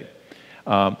 not today.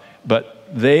 But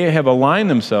they have aligned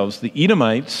themselves, the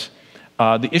Edomites,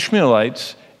 the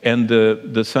Ishmaelites, and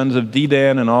the sons of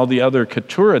Dedan and all the other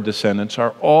Keturah descendants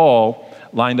are all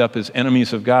lined up as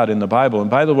enemies of God in the Bible.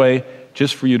 And by the way,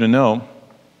 just for you to know,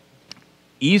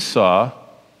 Esau,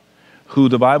 who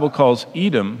the Bible calls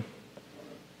Edom,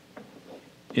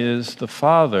 is the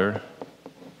father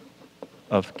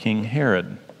of King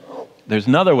Herod. There's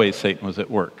another way Satan was at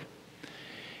work.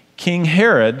 King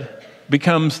Herod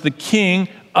becomes the king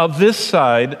of this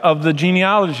side of the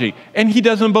genealogy, and he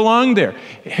doesn't belong there.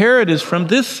 Herod is from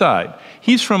this side.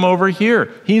 He's from over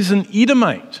here. He's an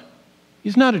Edomite.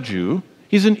 He's not a Jew.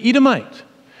 He's an Edomite.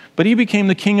 But he became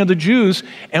the king of the Jews,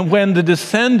 and when the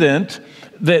descendant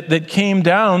that came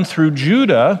down through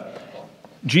Judah,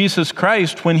 Jesus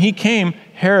Christ, when he came,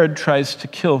 Herod tries to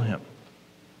kill him.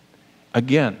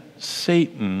 Again,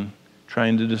 Satan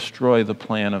trying to destroy the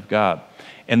plan of God.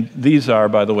 And these are,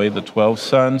 by the way, the 12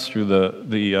 sons through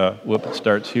it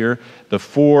starts here, the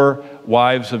 4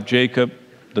 wives of Jacob,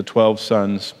 the 12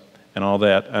 sons, and all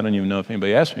that. I don't even know if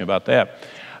anybody asked me about that.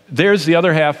 There's the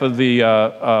other half of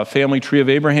the family tree of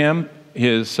Abraham,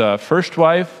 his first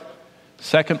wife,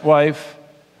 second wife,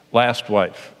 last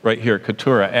wife, right here,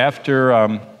 Keturah.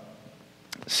 After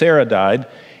Sarah died,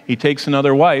 he takes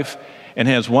another wife and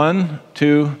has 1,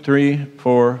 2, 3,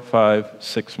 4, 5,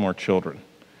 6 more children.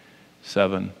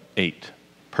 7, 8.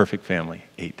 Perfect family,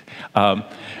 8.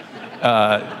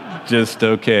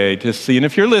 Just seeing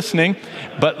if you're listening.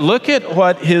 But look at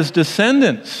what his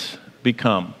descendants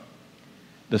become.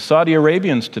 The Saudi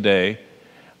Arabians today,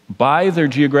 by their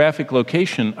geographic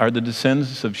location, are the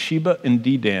descendants of Sheba and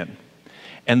Dedan.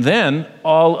 And then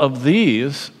all of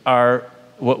these are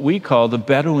what we call the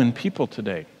Bedouin people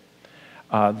today.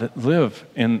 That live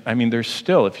in, there's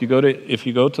still, if you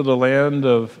go to the land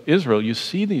of Israel, you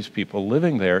see these people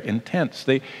living there in tents.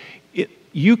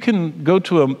 You can go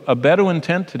to a Bedouin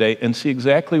tent today and see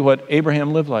exactly what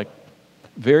Abraham lived like.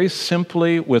 Very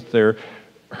simply with their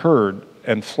herd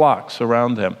and flocks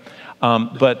around them.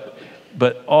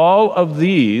 But all of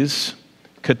these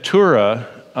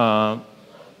Keturah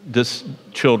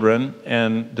children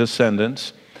and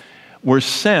descendants were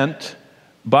sent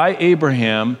by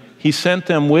Abraham. He sent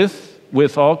them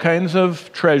with all kinds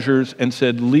of treasures and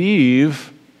said,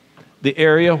 leave the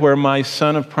area where my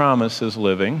son of promise is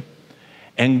living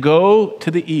and go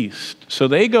to the east. So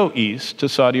they go east to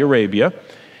Saudi Arabia,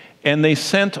 and they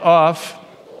sent off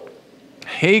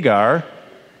Hagar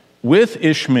with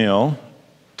Ishmael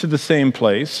to the same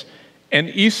place, and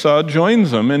Esau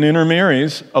joins them and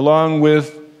intermarries along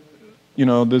with,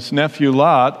 this nephew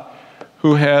Lot,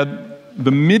 who had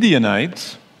the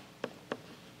Midianites.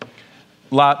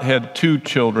 Lot had 2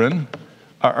 children,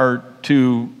 or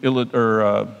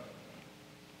 2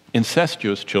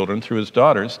 incestuous children through his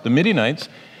daughters, the Midianites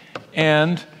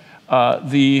and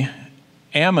the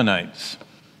Ammonites.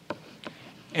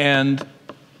 And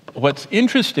what's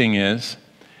interesting is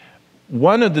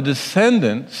one of the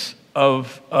descendants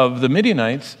of the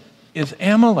Midianites is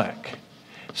Amalek.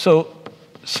 So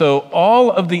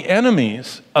all of the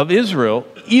enemies of Israel,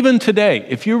 even today,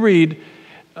 if you read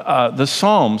the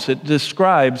Psalms, it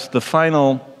describes the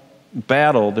final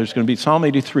battle. There's going to be, Psalm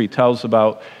 83 tells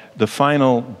about the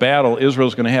final battle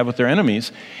Israel's going to have with their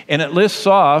enemies. And it lists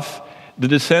off the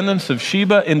descendants of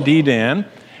Sheba and Dedan,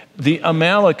 the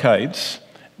Amalekites,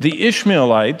 the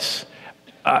Ishmaelites,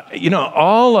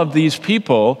 all of these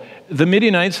people, the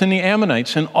Midianites and the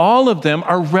Ammonites, and all of them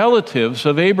are relatives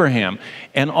of Abraham.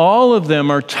 And all of them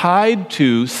are tied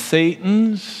to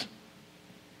Satan's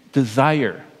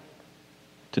desire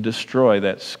to destroy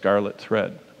that scarlet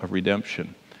thread of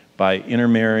redemption by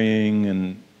intermarrying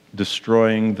and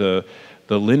destroying the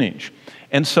lineage.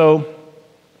 And so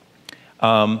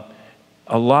a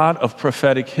lot of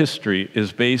prophetic history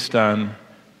is based on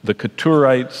the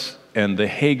Keturaites and the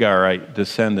Hagarite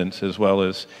descendants as well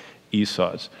as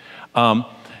Esau's.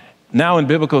 Now in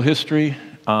biblical history,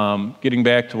 getting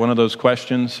back to one of those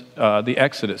questions, the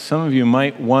Exodus. Some of you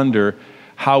might wonder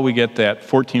how we get that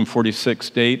 1446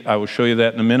 date. I will show you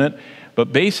that in a minute.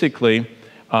 But basically,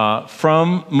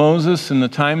 from Moses in the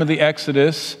time of the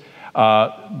Exodus,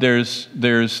 there's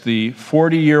the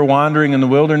 40-year wandering in the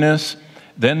wilderness.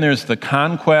 Then there's the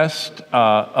conquest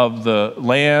of the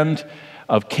land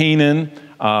of Canaan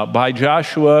by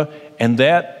Joshua, and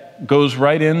that goes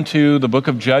right into the book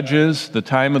of Judges, the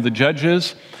time of the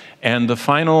Judges. And the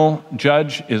final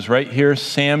judge is right here,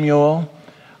 Samuel.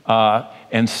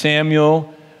 And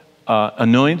Samuel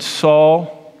anoints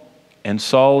Saul, and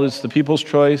Saul is the people's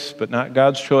choice, but not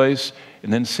God's choice.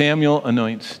 And then Samuel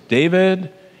anoints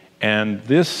David, and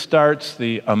this starts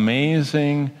the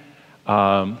amazing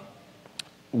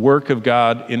work of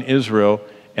God in Israel,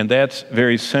 and that's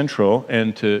very central.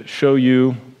 And to show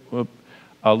you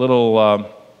a little,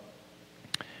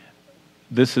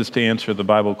 this is to answer the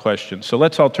Bible question. So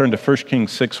let's all turn to 1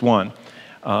 Kings 6:1,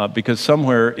 because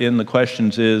somewhere in the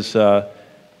questions is,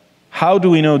 how do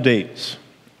we know dates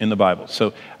in the Bible? So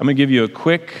I'm going to give you a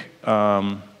quick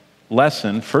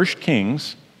lesson. 1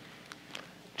 Kings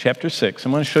chapter 6.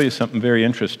 I'm going to show you something very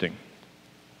interesting.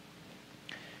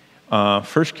 1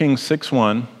 Kings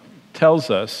 6:1 tells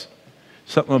us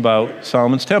something about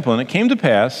Solomon's temple. And it came to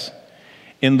pass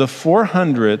in the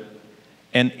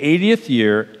 480th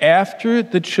year after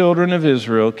the children of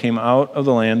Israel came out of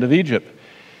the land of Egypt.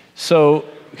 So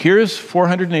here's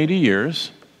 480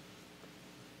 years.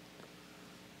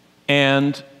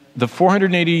 And the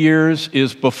 480 years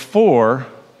is before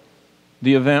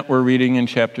the event we're reading in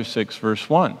chapter 6, verse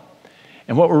 1.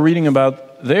 And what we're reading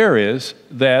about there is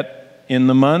that in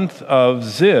the month of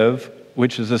Ziv,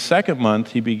 which is the second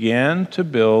month, he began to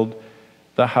build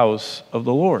the house of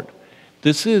the Lord.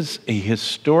 This is a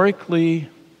historically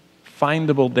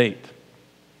findable date.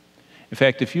 In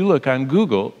fact, if you look on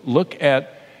Google, look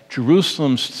at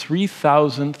Jerusalem's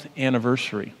 3,000th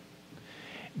anniversary.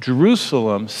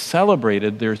 Jerusalem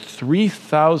celebrated their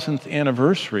 3,000th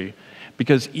anniversary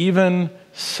because even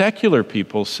secular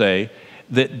people say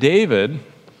that David,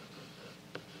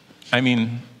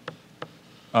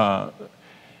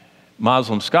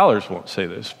 Muslim scholars won't say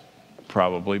this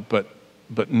probably, but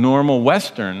normal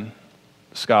Western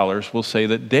scholars will say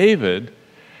that David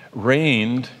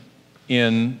reigned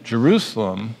in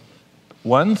Jerusalem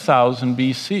 1000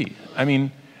 BC.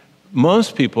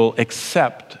 Most people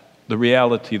accept the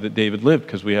reality that David lived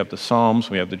because we have the Psalms,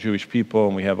 we have the Jewish people,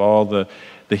 and we have all the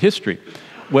history.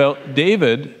 Well,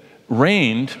 David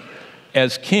reigned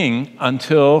as king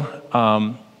until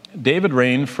David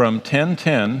reigned from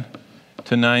 1010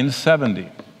 to 970.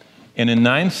 And in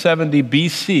 970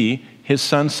 BC, his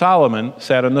son Solomon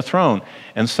sat on the throne.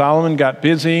 And Solomon got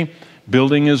busy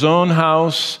building his own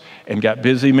house and got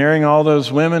busy marrying all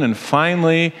those women. And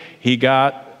finally, he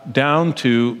got down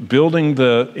to building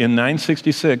in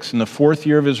 966, in the fourth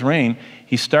year of his reign,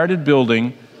 he started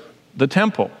building the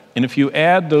temple. And if you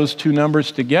add those two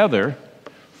numbers together,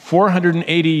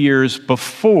 480 years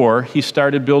before he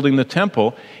started building the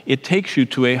temple, it takes you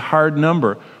to a hard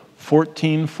number,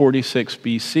 1446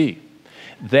 BC.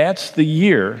 That's the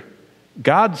year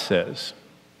God says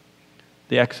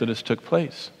the Exodus took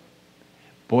place.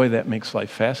 Boy, that makes life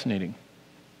fascinating.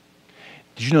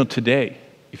 Did you know today,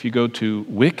 if you go to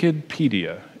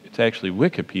Wikipedia, it's actually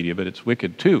Wikipedia, but it's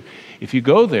wicked too. If you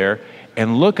go there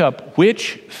and look up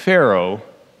which pharaoh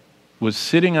was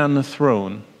sitting on the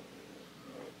throne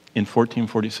in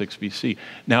 1446 BC.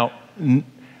 Now,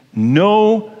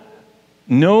 no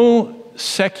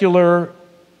secular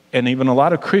and even a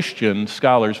lot of Christian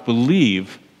scholars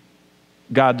believe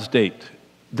God's date.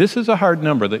 This is a hard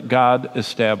number that God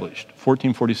established,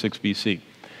 1446 BC.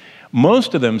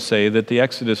 Most of them say that the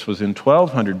Exodus was in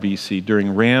 1200 BC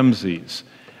during Ramses.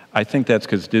 I think that's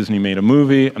because Disney made a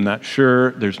movie. I'm not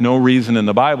sure. There's no reason in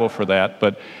the Bible for that,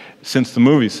 but since the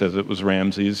movie says it was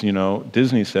Ramses,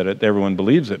 Disney said it, everyone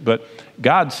believes it. But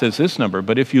God says this number.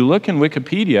 But if you look in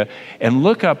Wikipedia and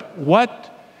look up what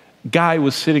guy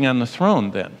was sitting on the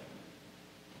throne then,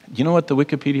 you know what the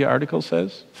Wikipedia article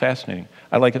says? Fascinating.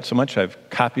 I like it so much I've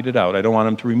copied it out. I don't want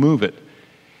him to remove it.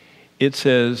 It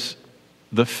says,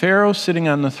 the Pharaoh sitting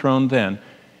on the throne then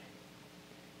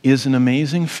is an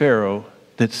amazing Pharaoh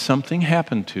that something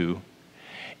happened to,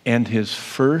 and his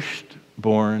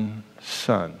firstborn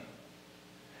son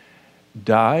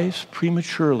dies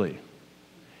prematurely,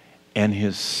 and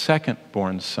his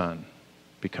second-born son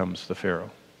becomes the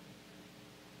Pharaoh.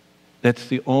 That's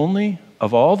the only,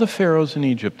 of all the pharaohs in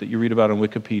Egypt that you read about on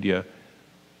Wikipedia,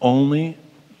 only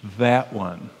that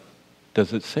one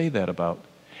does it say that about.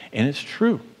 And it's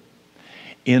true.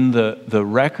 In the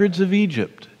records of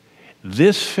Egypt,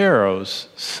 this Pharaoh's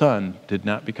son did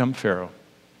not become Pharaoh.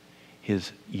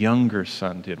 His younger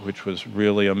son did, which was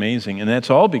really amazing. And that's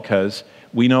all because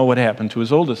we know what happened to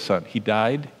his oldest son. He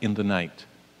died in the night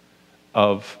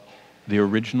of the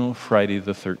original Friday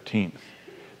the 13th.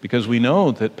 Because we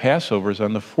know that Passover is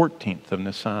on the 14th of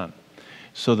Nisan.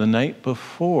 So the night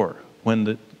before, when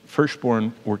the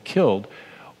firstborn were killed,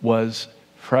 was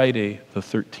Friday the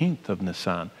 13th of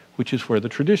Nisan, which is where the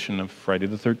tradition of Friday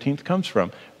the 13th comes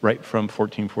from, right from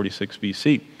 1446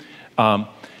 BC.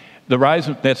 The rise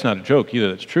of, that's not a joke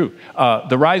either, that's true.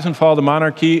 The rise and fall of the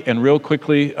monarchy, and real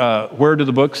quickly, where do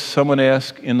the books, someone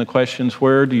asked in the questions,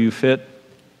 where do you fit?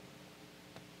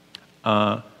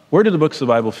 Where do the books of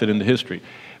the Bible fit into history?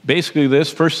 Basically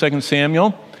this, 1st, 2nd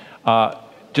Samuel,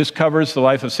 just covers the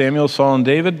life of Samuel, Saul, and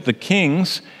David. The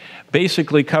Kings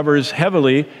basically covers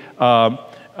heavily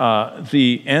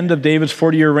the end of David's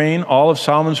 40-year reign, all of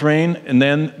Solomon's reign, and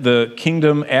then the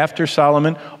kingdom after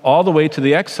Solomon, all the way to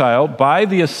the exile by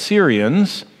the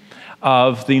Assyrians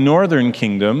of the northern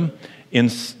kingdom.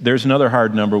 There's another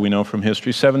hard number we know from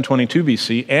history, 722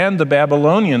 BC, and the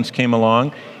Babylonians came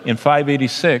along in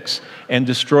 586 and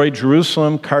destroyed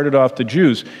Jerusalem, carted off the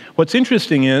Jews. What's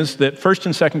interesting is that 1st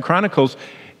and 2nd Chronicles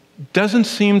doesn't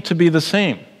seem to be the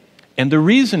same. And the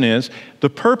reason is, the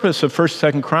purpose of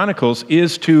 1st, 2nd Chronicles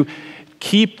is to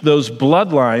keep those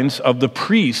bloodlines of the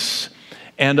priests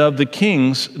and of the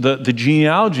kings, the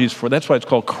genealogies for, that's why it's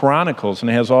called Chronicles, and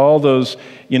it has all those,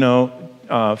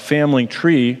 family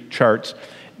tree charts,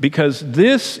 because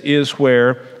this is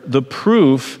where the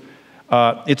proof,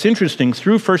 it's interesting,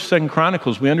 through 1st, 2nd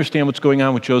Chronicles, we understand what's going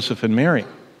on with Joseph and Mary.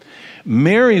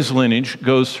 Mary's lineage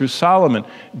goes through Solomon.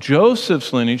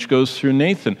 Joseph's lineage goes through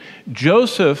Nathan.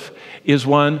 Joseph is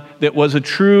one that was a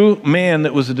true man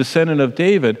that was a descendant of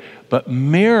David, but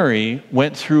Mary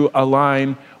went through a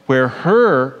line where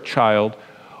her child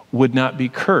would not be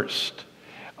cursed.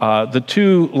 The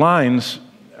two lines,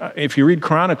 if you read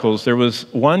Chronicles, there was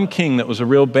one king that was a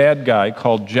real bad guy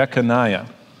called Jeconiah.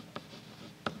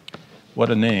 What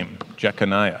a name,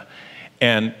 Jeconiah.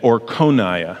 Or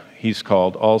Coniah, he's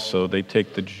called also. They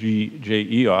take the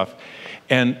J-E off.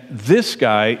 And this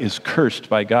guy is cursed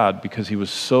by God because he was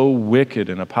so wicked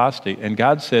and apostate. And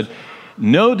God said,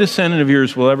 no descendant of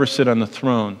yours will ever sit on the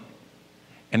throne.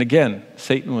 And again,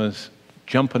 Satan was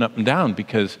jumping up and down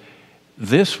because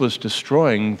this was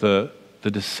destroying the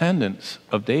descendants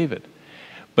of David.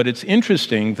 But it's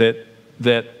interesting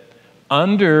that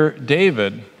under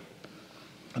David,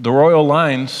 the royal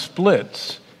line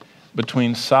splits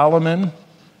between Solomon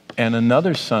and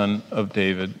another son of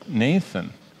David,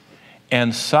 Nathan.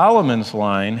 And Solomon's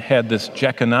line had this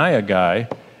Jeconiah guy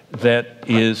that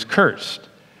is cursed.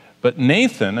 But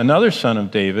Nathan, another son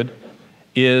of David,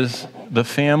 is the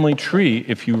family tree,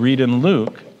 if you read in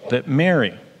Luke, that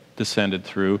Mary descended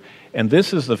through. And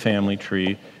this is the family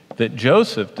tree that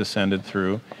Joseph descended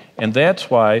through. And that's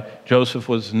why Joseph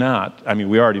was not,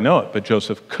 we already know it, but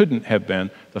Joseph couldn't have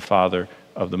been the father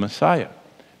of the Messiah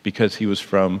because he was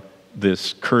from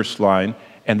this cursed line.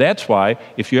 And that's why,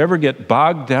 if you ever get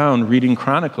bogged down reading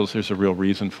Chronicles, there's a real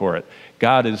reason for it.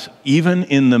 God is, even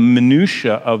in the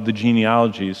minutia of the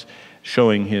genealogies,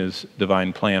 showing his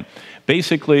divine plan.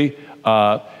 Basically,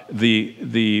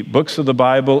 the books of the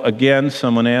Bible, again,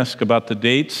 someone asked about the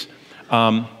dates.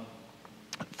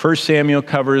 1 Samuel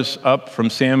covers up from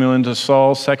Samuel into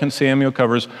Saul. 2 Samuel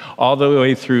covers all the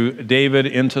way through David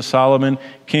into Solomon.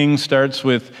 King starts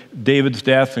with David's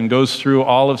death and goes through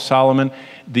all of Solomon.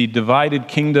 The divided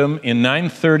kingdom in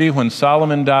 930, when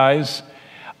Solomon dies,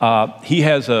 he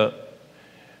has a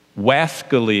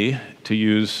wascally, to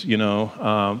use,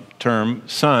 term,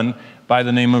 son by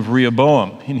the name of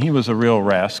Rehoboam. And he was a real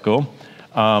rascal.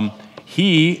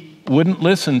 He wouldn't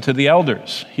listen to the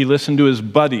elders. He listened to his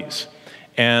buddies.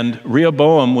 And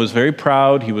Rehoboam was very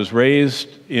proud. He was raised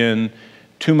in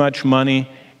too much money.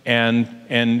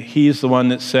 And he's the one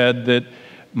that said that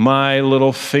my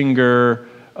little finger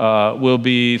will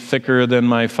be thicker than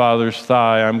my father's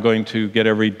thigh. I'm going to get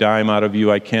every dime out of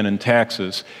you I can in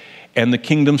taxes. And the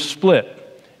kingdom split.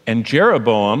 And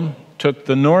Jeroboam took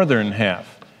the northern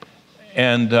half.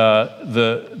 And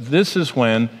this is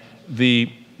when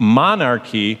the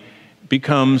monarchy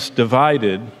becomes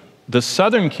divided. The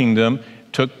southern kingdom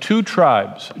took 2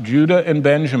 tribes, Judah and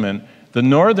Benjamin. The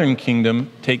northern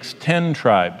kingdom takes 10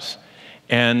 tribes.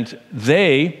 And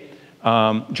they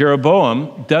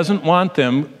Jeroboam doesn't want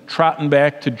them trotting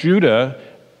back to Judah,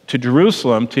 to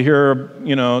Jerusalem, to hear,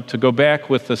 to go back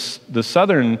with the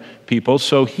southern people.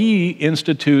 So he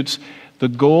institutes the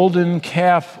golden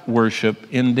calf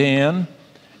worship in Dan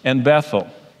and Bethel.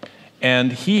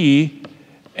 And he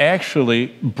actually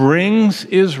brings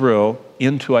Israel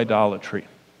into idolatry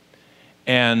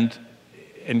and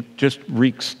just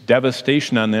wreaks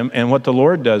devastation on them. And what the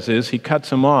Lord does is he cuts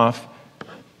them off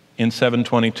in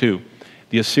 722.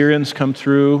 The Assyrians come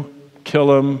through, kill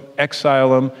them, exile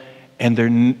them,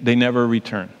 and they never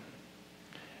return.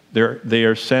 They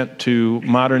are sent to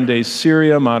modern-day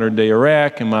Syria, modern-day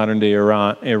Iraq, and modern-day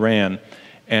Iran,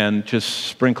 and just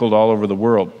sprinkled all over the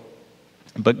world.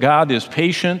 But God is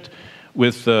patient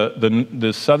with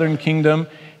the southern kingdom.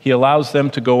 He allows them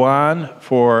to go on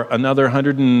for another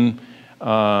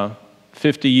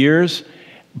 150 years,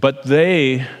 but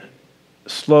they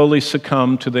slowly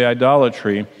succumb to the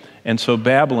idolatry, and so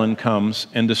Babylon comes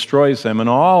and destroys them. And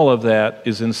all of that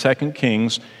is in 2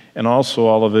 Kings, and also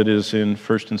all of it is in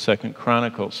 1st and 2nd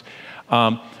Chronicles.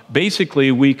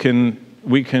 Basically, we can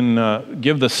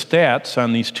give the stats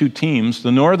on these two teams.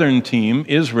 The northern team,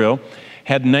 Israel,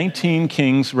 had 19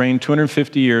 kings, reigned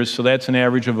 250 years, so that's an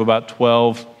average of about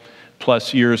 12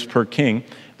 plus years per king.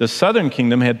 The southern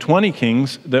kingdom had 20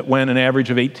 kings that went an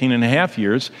average of 18 and a half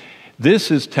years.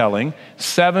 This is telling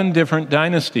 7 different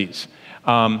dynasties.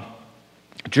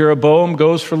 Jeroboam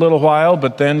goes for a little while,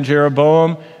 but then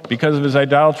Jeroboam, because of his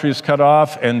idolatry, is cut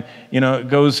off, and it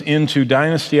goes into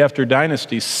dynasty after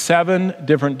dynasty. 7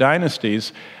 different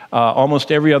dynasties.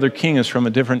 Almost every other king is from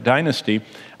a different dynasty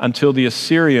until the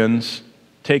Assyrians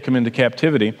take him into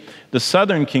captivity. The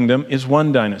southern kingdom is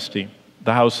one dynasty,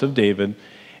 the house of David,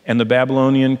 and the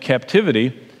Babylonian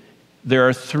captivity. There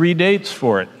are 3 dates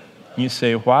for it. You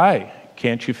say, why?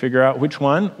 Can't you figure out which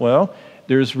one? Well,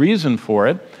 there's reason for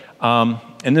it.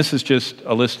 And this is just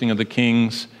a listing of the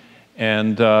kings.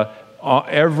 And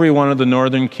every one of the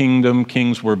northern kingdom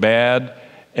kings were bad,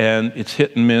 and it's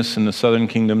hit and miss. In the southern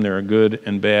kingdom, there are good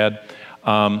and bad.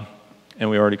 And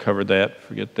we already covered that.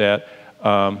 Forget that.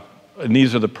 And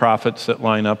these are the prophets that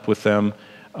line up with them.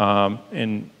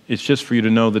 And it's just for you to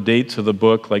know the dates of the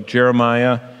book. Like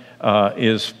Jeremiah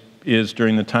is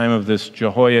during the time of this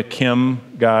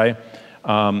Jehoiakim guy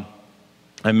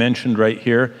I mentioned right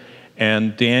here.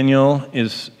 And Daniel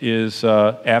is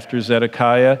after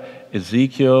Zedekiah.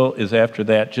 Ezekiel is after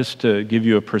that, just to give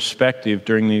you a perspective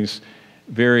during these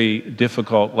very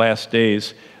difficult last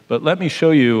days. But let me show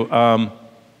you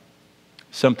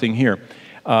something here.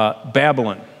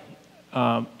 Babylon.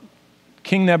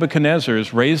 King Nebuchadnezzar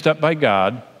is raised up by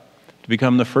God to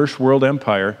become the first world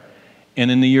empire.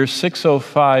 And in the year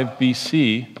 605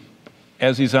 BC,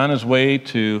 as he's on his way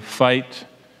to fight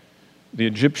the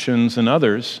Egyptians and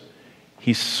others,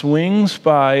 he swings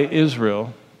by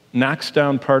Israel, knocks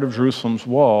down part of Jerusalem's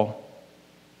wall,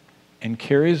 and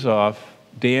carries off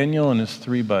Daniel and his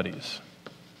 3 buddies.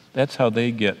 That's how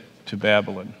they get to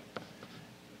Babylon.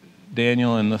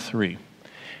 Daniel and the 3.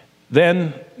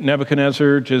 Then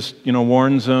Nebuchadnezzar just,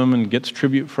 warns them and gets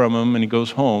tribute from them, and he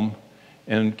goes home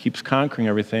and keeps conquering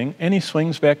everything. And he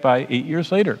swings back by 8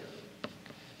 years later,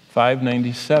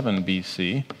 597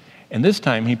 BC. And this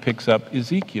time he picks up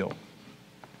Ezekiel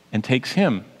and takes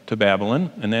him to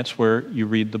Babylon, and that's where you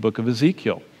read the book of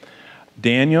Ezekiel.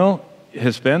 Daniel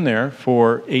has been there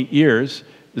for 8 years.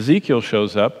 Ezekiel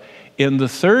shows up. In the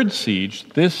 3rd siege,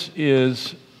 this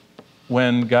is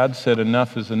when God said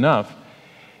enough is enough.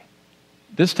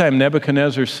 This time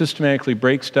Nebuchadnezzar systematically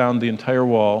breaks down the entire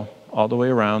wall all the way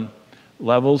around,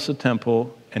 levels the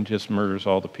temple, and just murders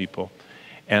all the people.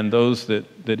 And those that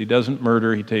he doesn't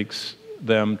murder, he takes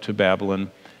them to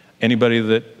Babylon. Anybody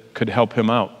that could help him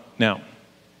out. Now,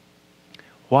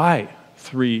 why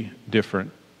 3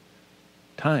 different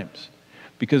times?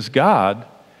 Because God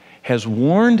has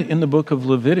warned in the book of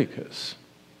Leviticus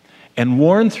and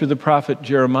warned through the prophet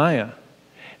Jeremiah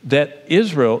that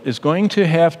Israel is going to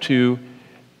have to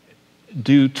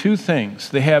do 2 things.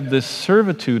 They have this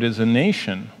servitude as a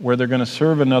nation where they're going to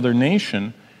serve another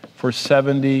nation for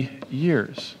 70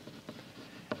 years.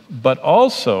 But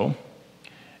also,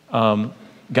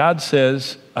 God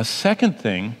says a second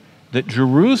thing, that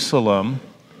Jerusalem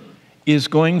is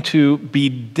going to be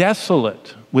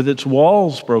desolate with its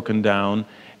walls broken down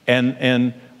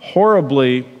and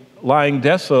horribly lying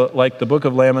desolate, like the book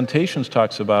of Lamentations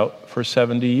talks about, for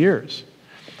 70 years.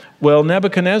 Well,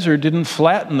 Nebuchadnezzar didn't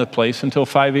flatten the place until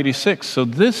 586. So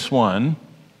this one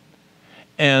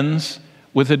ends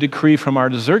with a decree from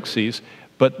Artaxerxes.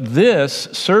 But this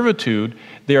servitude,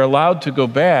 they're allowed to go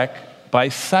back by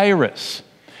Cyrus.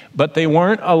 But they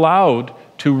weren't allowed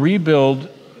to rebuild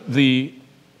the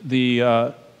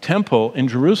temple in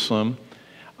Jerusalem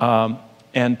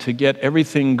and to get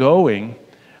everything going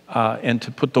and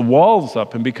to put the walls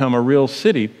up and become a real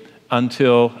city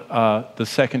until the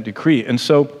second decree. And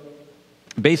so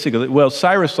basically, well,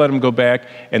 Cyrus let them go back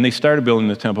and they started building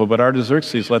the temple, but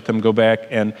Artaxerxes let them go back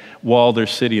and wall their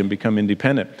city and become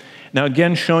independent. Now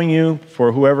again, showing you,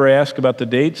 for whoever asked about the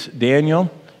dates, Daniel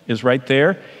is right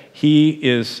there. He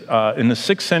is in the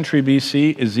 6th century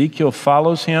BC. Ezekiel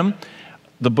follows him.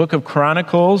 The book of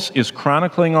Chronicles is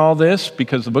chronicling all this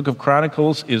because the book of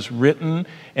Chronicles is written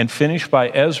and finished by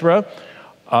Ezra.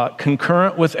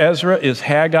 Concurrent with Ezra is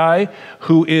Haggai,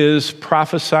 who is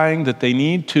prophesying that they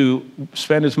need to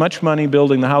spend as much money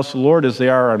building the house of the Lord as they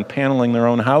are on paneling their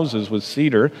own houses with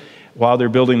cedar while they're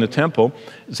building the temple.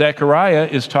 Zechariah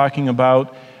is talking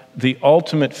about the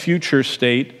ultimate future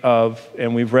state of,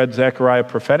 and we've read Zechariah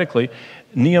prophetically.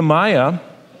 Nehemiah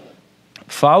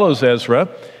follows Ezra,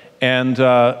 and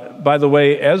by the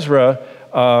way, Ezra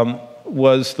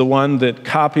was the one that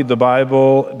copied the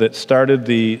Bible, that started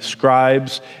the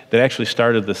scribes, that actually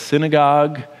started the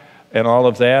synagogue and all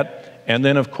of that. And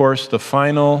then, of course, the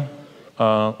final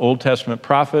Old Testament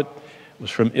prophet was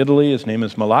from Italy. His name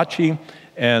is Malachi,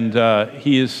 and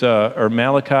he is, or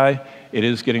Malachi. It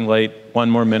is getting late. One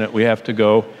more minute. We have to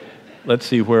go. Let's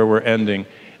see where we're ending.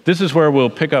 This is where we'll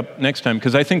pick up next time,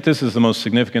 because I think this is the most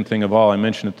significant thing of all. I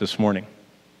mentioned it this morning.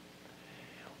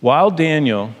 While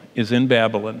Daniel is in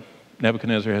Babylon,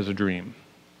 Nebuchadnezzar has a dream.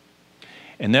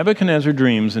 And Nebuchadnezzar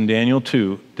dreams in Daniel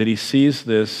 2 that he sees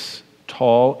this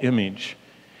tall image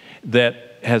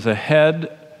that has a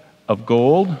head of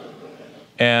gold,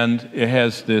 and it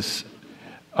has this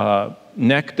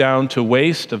neck down to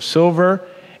waist of silver.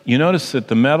 You notice that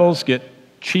the metals get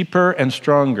cheaper and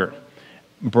stronger.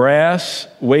 Brass,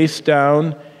 waist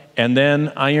down, and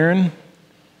then iron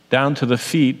down to the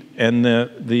feet. And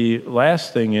the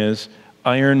last thing is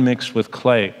iron mixed with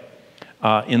clay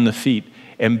in the feet.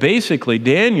 And basically,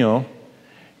 Daniel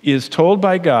is told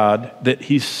by God that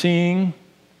he's seeing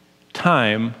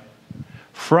time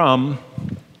from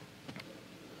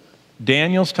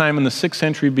Daniel's time in the 6th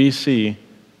century BC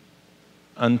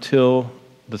until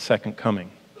the second coming.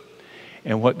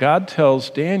 And what God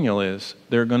tells Daniel is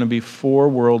there are going to be 4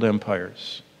 world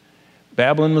empires.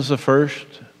 Babylon was the first.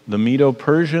 The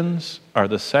Medo-Persians are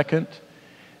the second.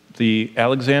 The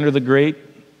Alexander the Great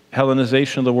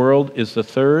Hellenization of the world is the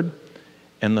third.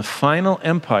 And the final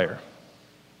empire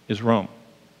is Rome.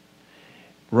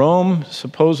 Rome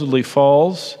supposedly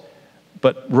falls,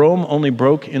 but Rome only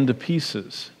broke into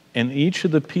pieces. And each of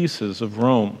the pieces of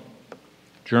Rome,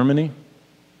 Germany,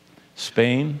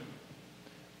 Spain,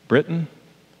 Britain,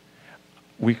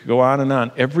 we could go on and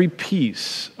on. Every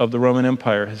piece of the Roman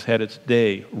Empire has had its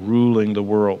day ruling the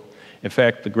world. In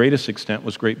fact, the greatest extent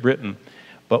was Great Britain.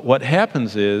 But what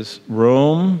happens is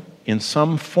Rome, in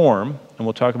some form, and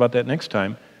we'll talk about that next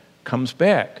time, comes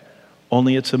back.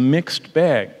 Only it's a mixed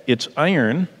bag. It's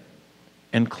iron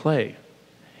and clay.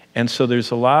 And so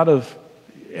there's a lot of,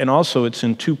 and also it's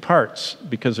in 2 parts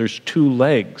because there's 2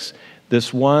 legs.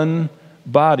 This one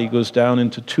body goes down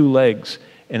into 2 legs.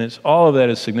 And it's all of that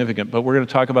is significant, but we're going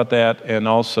to talk about that. And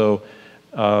also,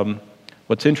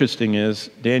 what's interesting is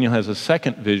Daniel has a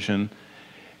second vision.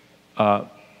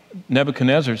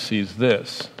 Nebuchadnezzar sees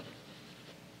this.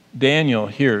 Daniel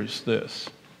hears this.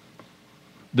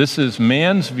 This is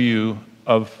man's view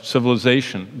of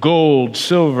civilization. Gold,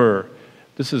 silver.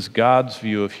 This is God's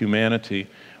view of humanity.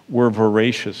 We're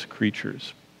voracious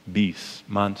creatures, beasts,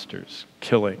 monsters,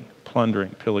 killing, plundering,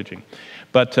 pillaging.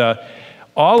 But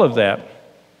all of that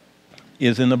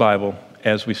is in the Bible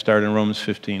as we start in Romans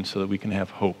 15 so that we can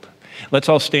have hope. Let's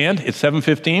all stand. It's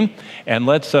 7:15, and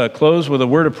let's close with a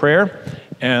word of prayer.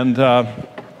 And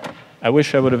I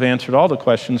wish I would have answered all the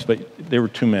questions, but there were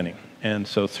too many, and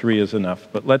so 3 is enough.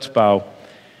 But let's bow.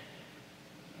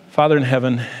 Father in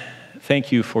heaven,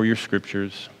 thank you for your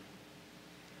scriptures.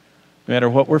 No matter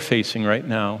what we're facing right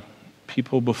now,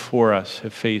 people before us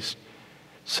have faced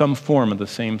some form of the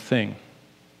same thing.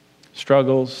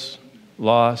 Struggles,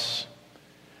 loss,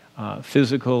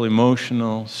 physical,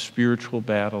 emotional, spiritual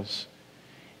battles.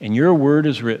 And your word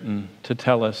is written to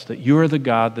tell us that you are the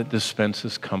God that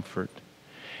dispenses comfort.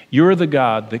 You are the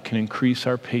God that can increase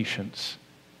our patience.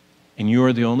 And you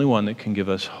are the only one that can give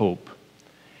us hope.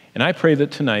 And I pray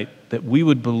that tonight that we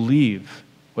would believe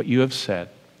what you have said,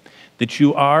 that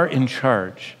you are in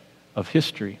charge of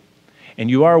history, and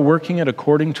you are working it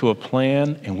according to a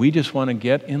plan, and we just want to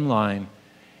get in line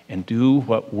and do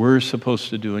what we're supposed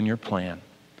to do in your plan.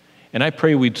 And I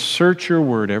pray we'd search your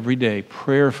word every day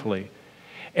prayerfully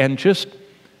and just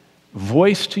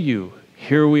voice to you,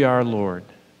 here we are, Lord.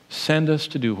 Send us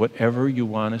to do whatever you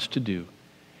want us to do.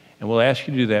 And we'll ask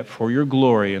you to do that for your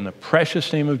glory. In the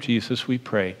precious name of Jesus, we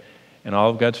pray. And all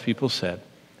of God's people said,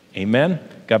 amen.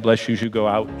 God bless you as you go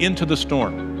out into the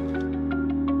storm.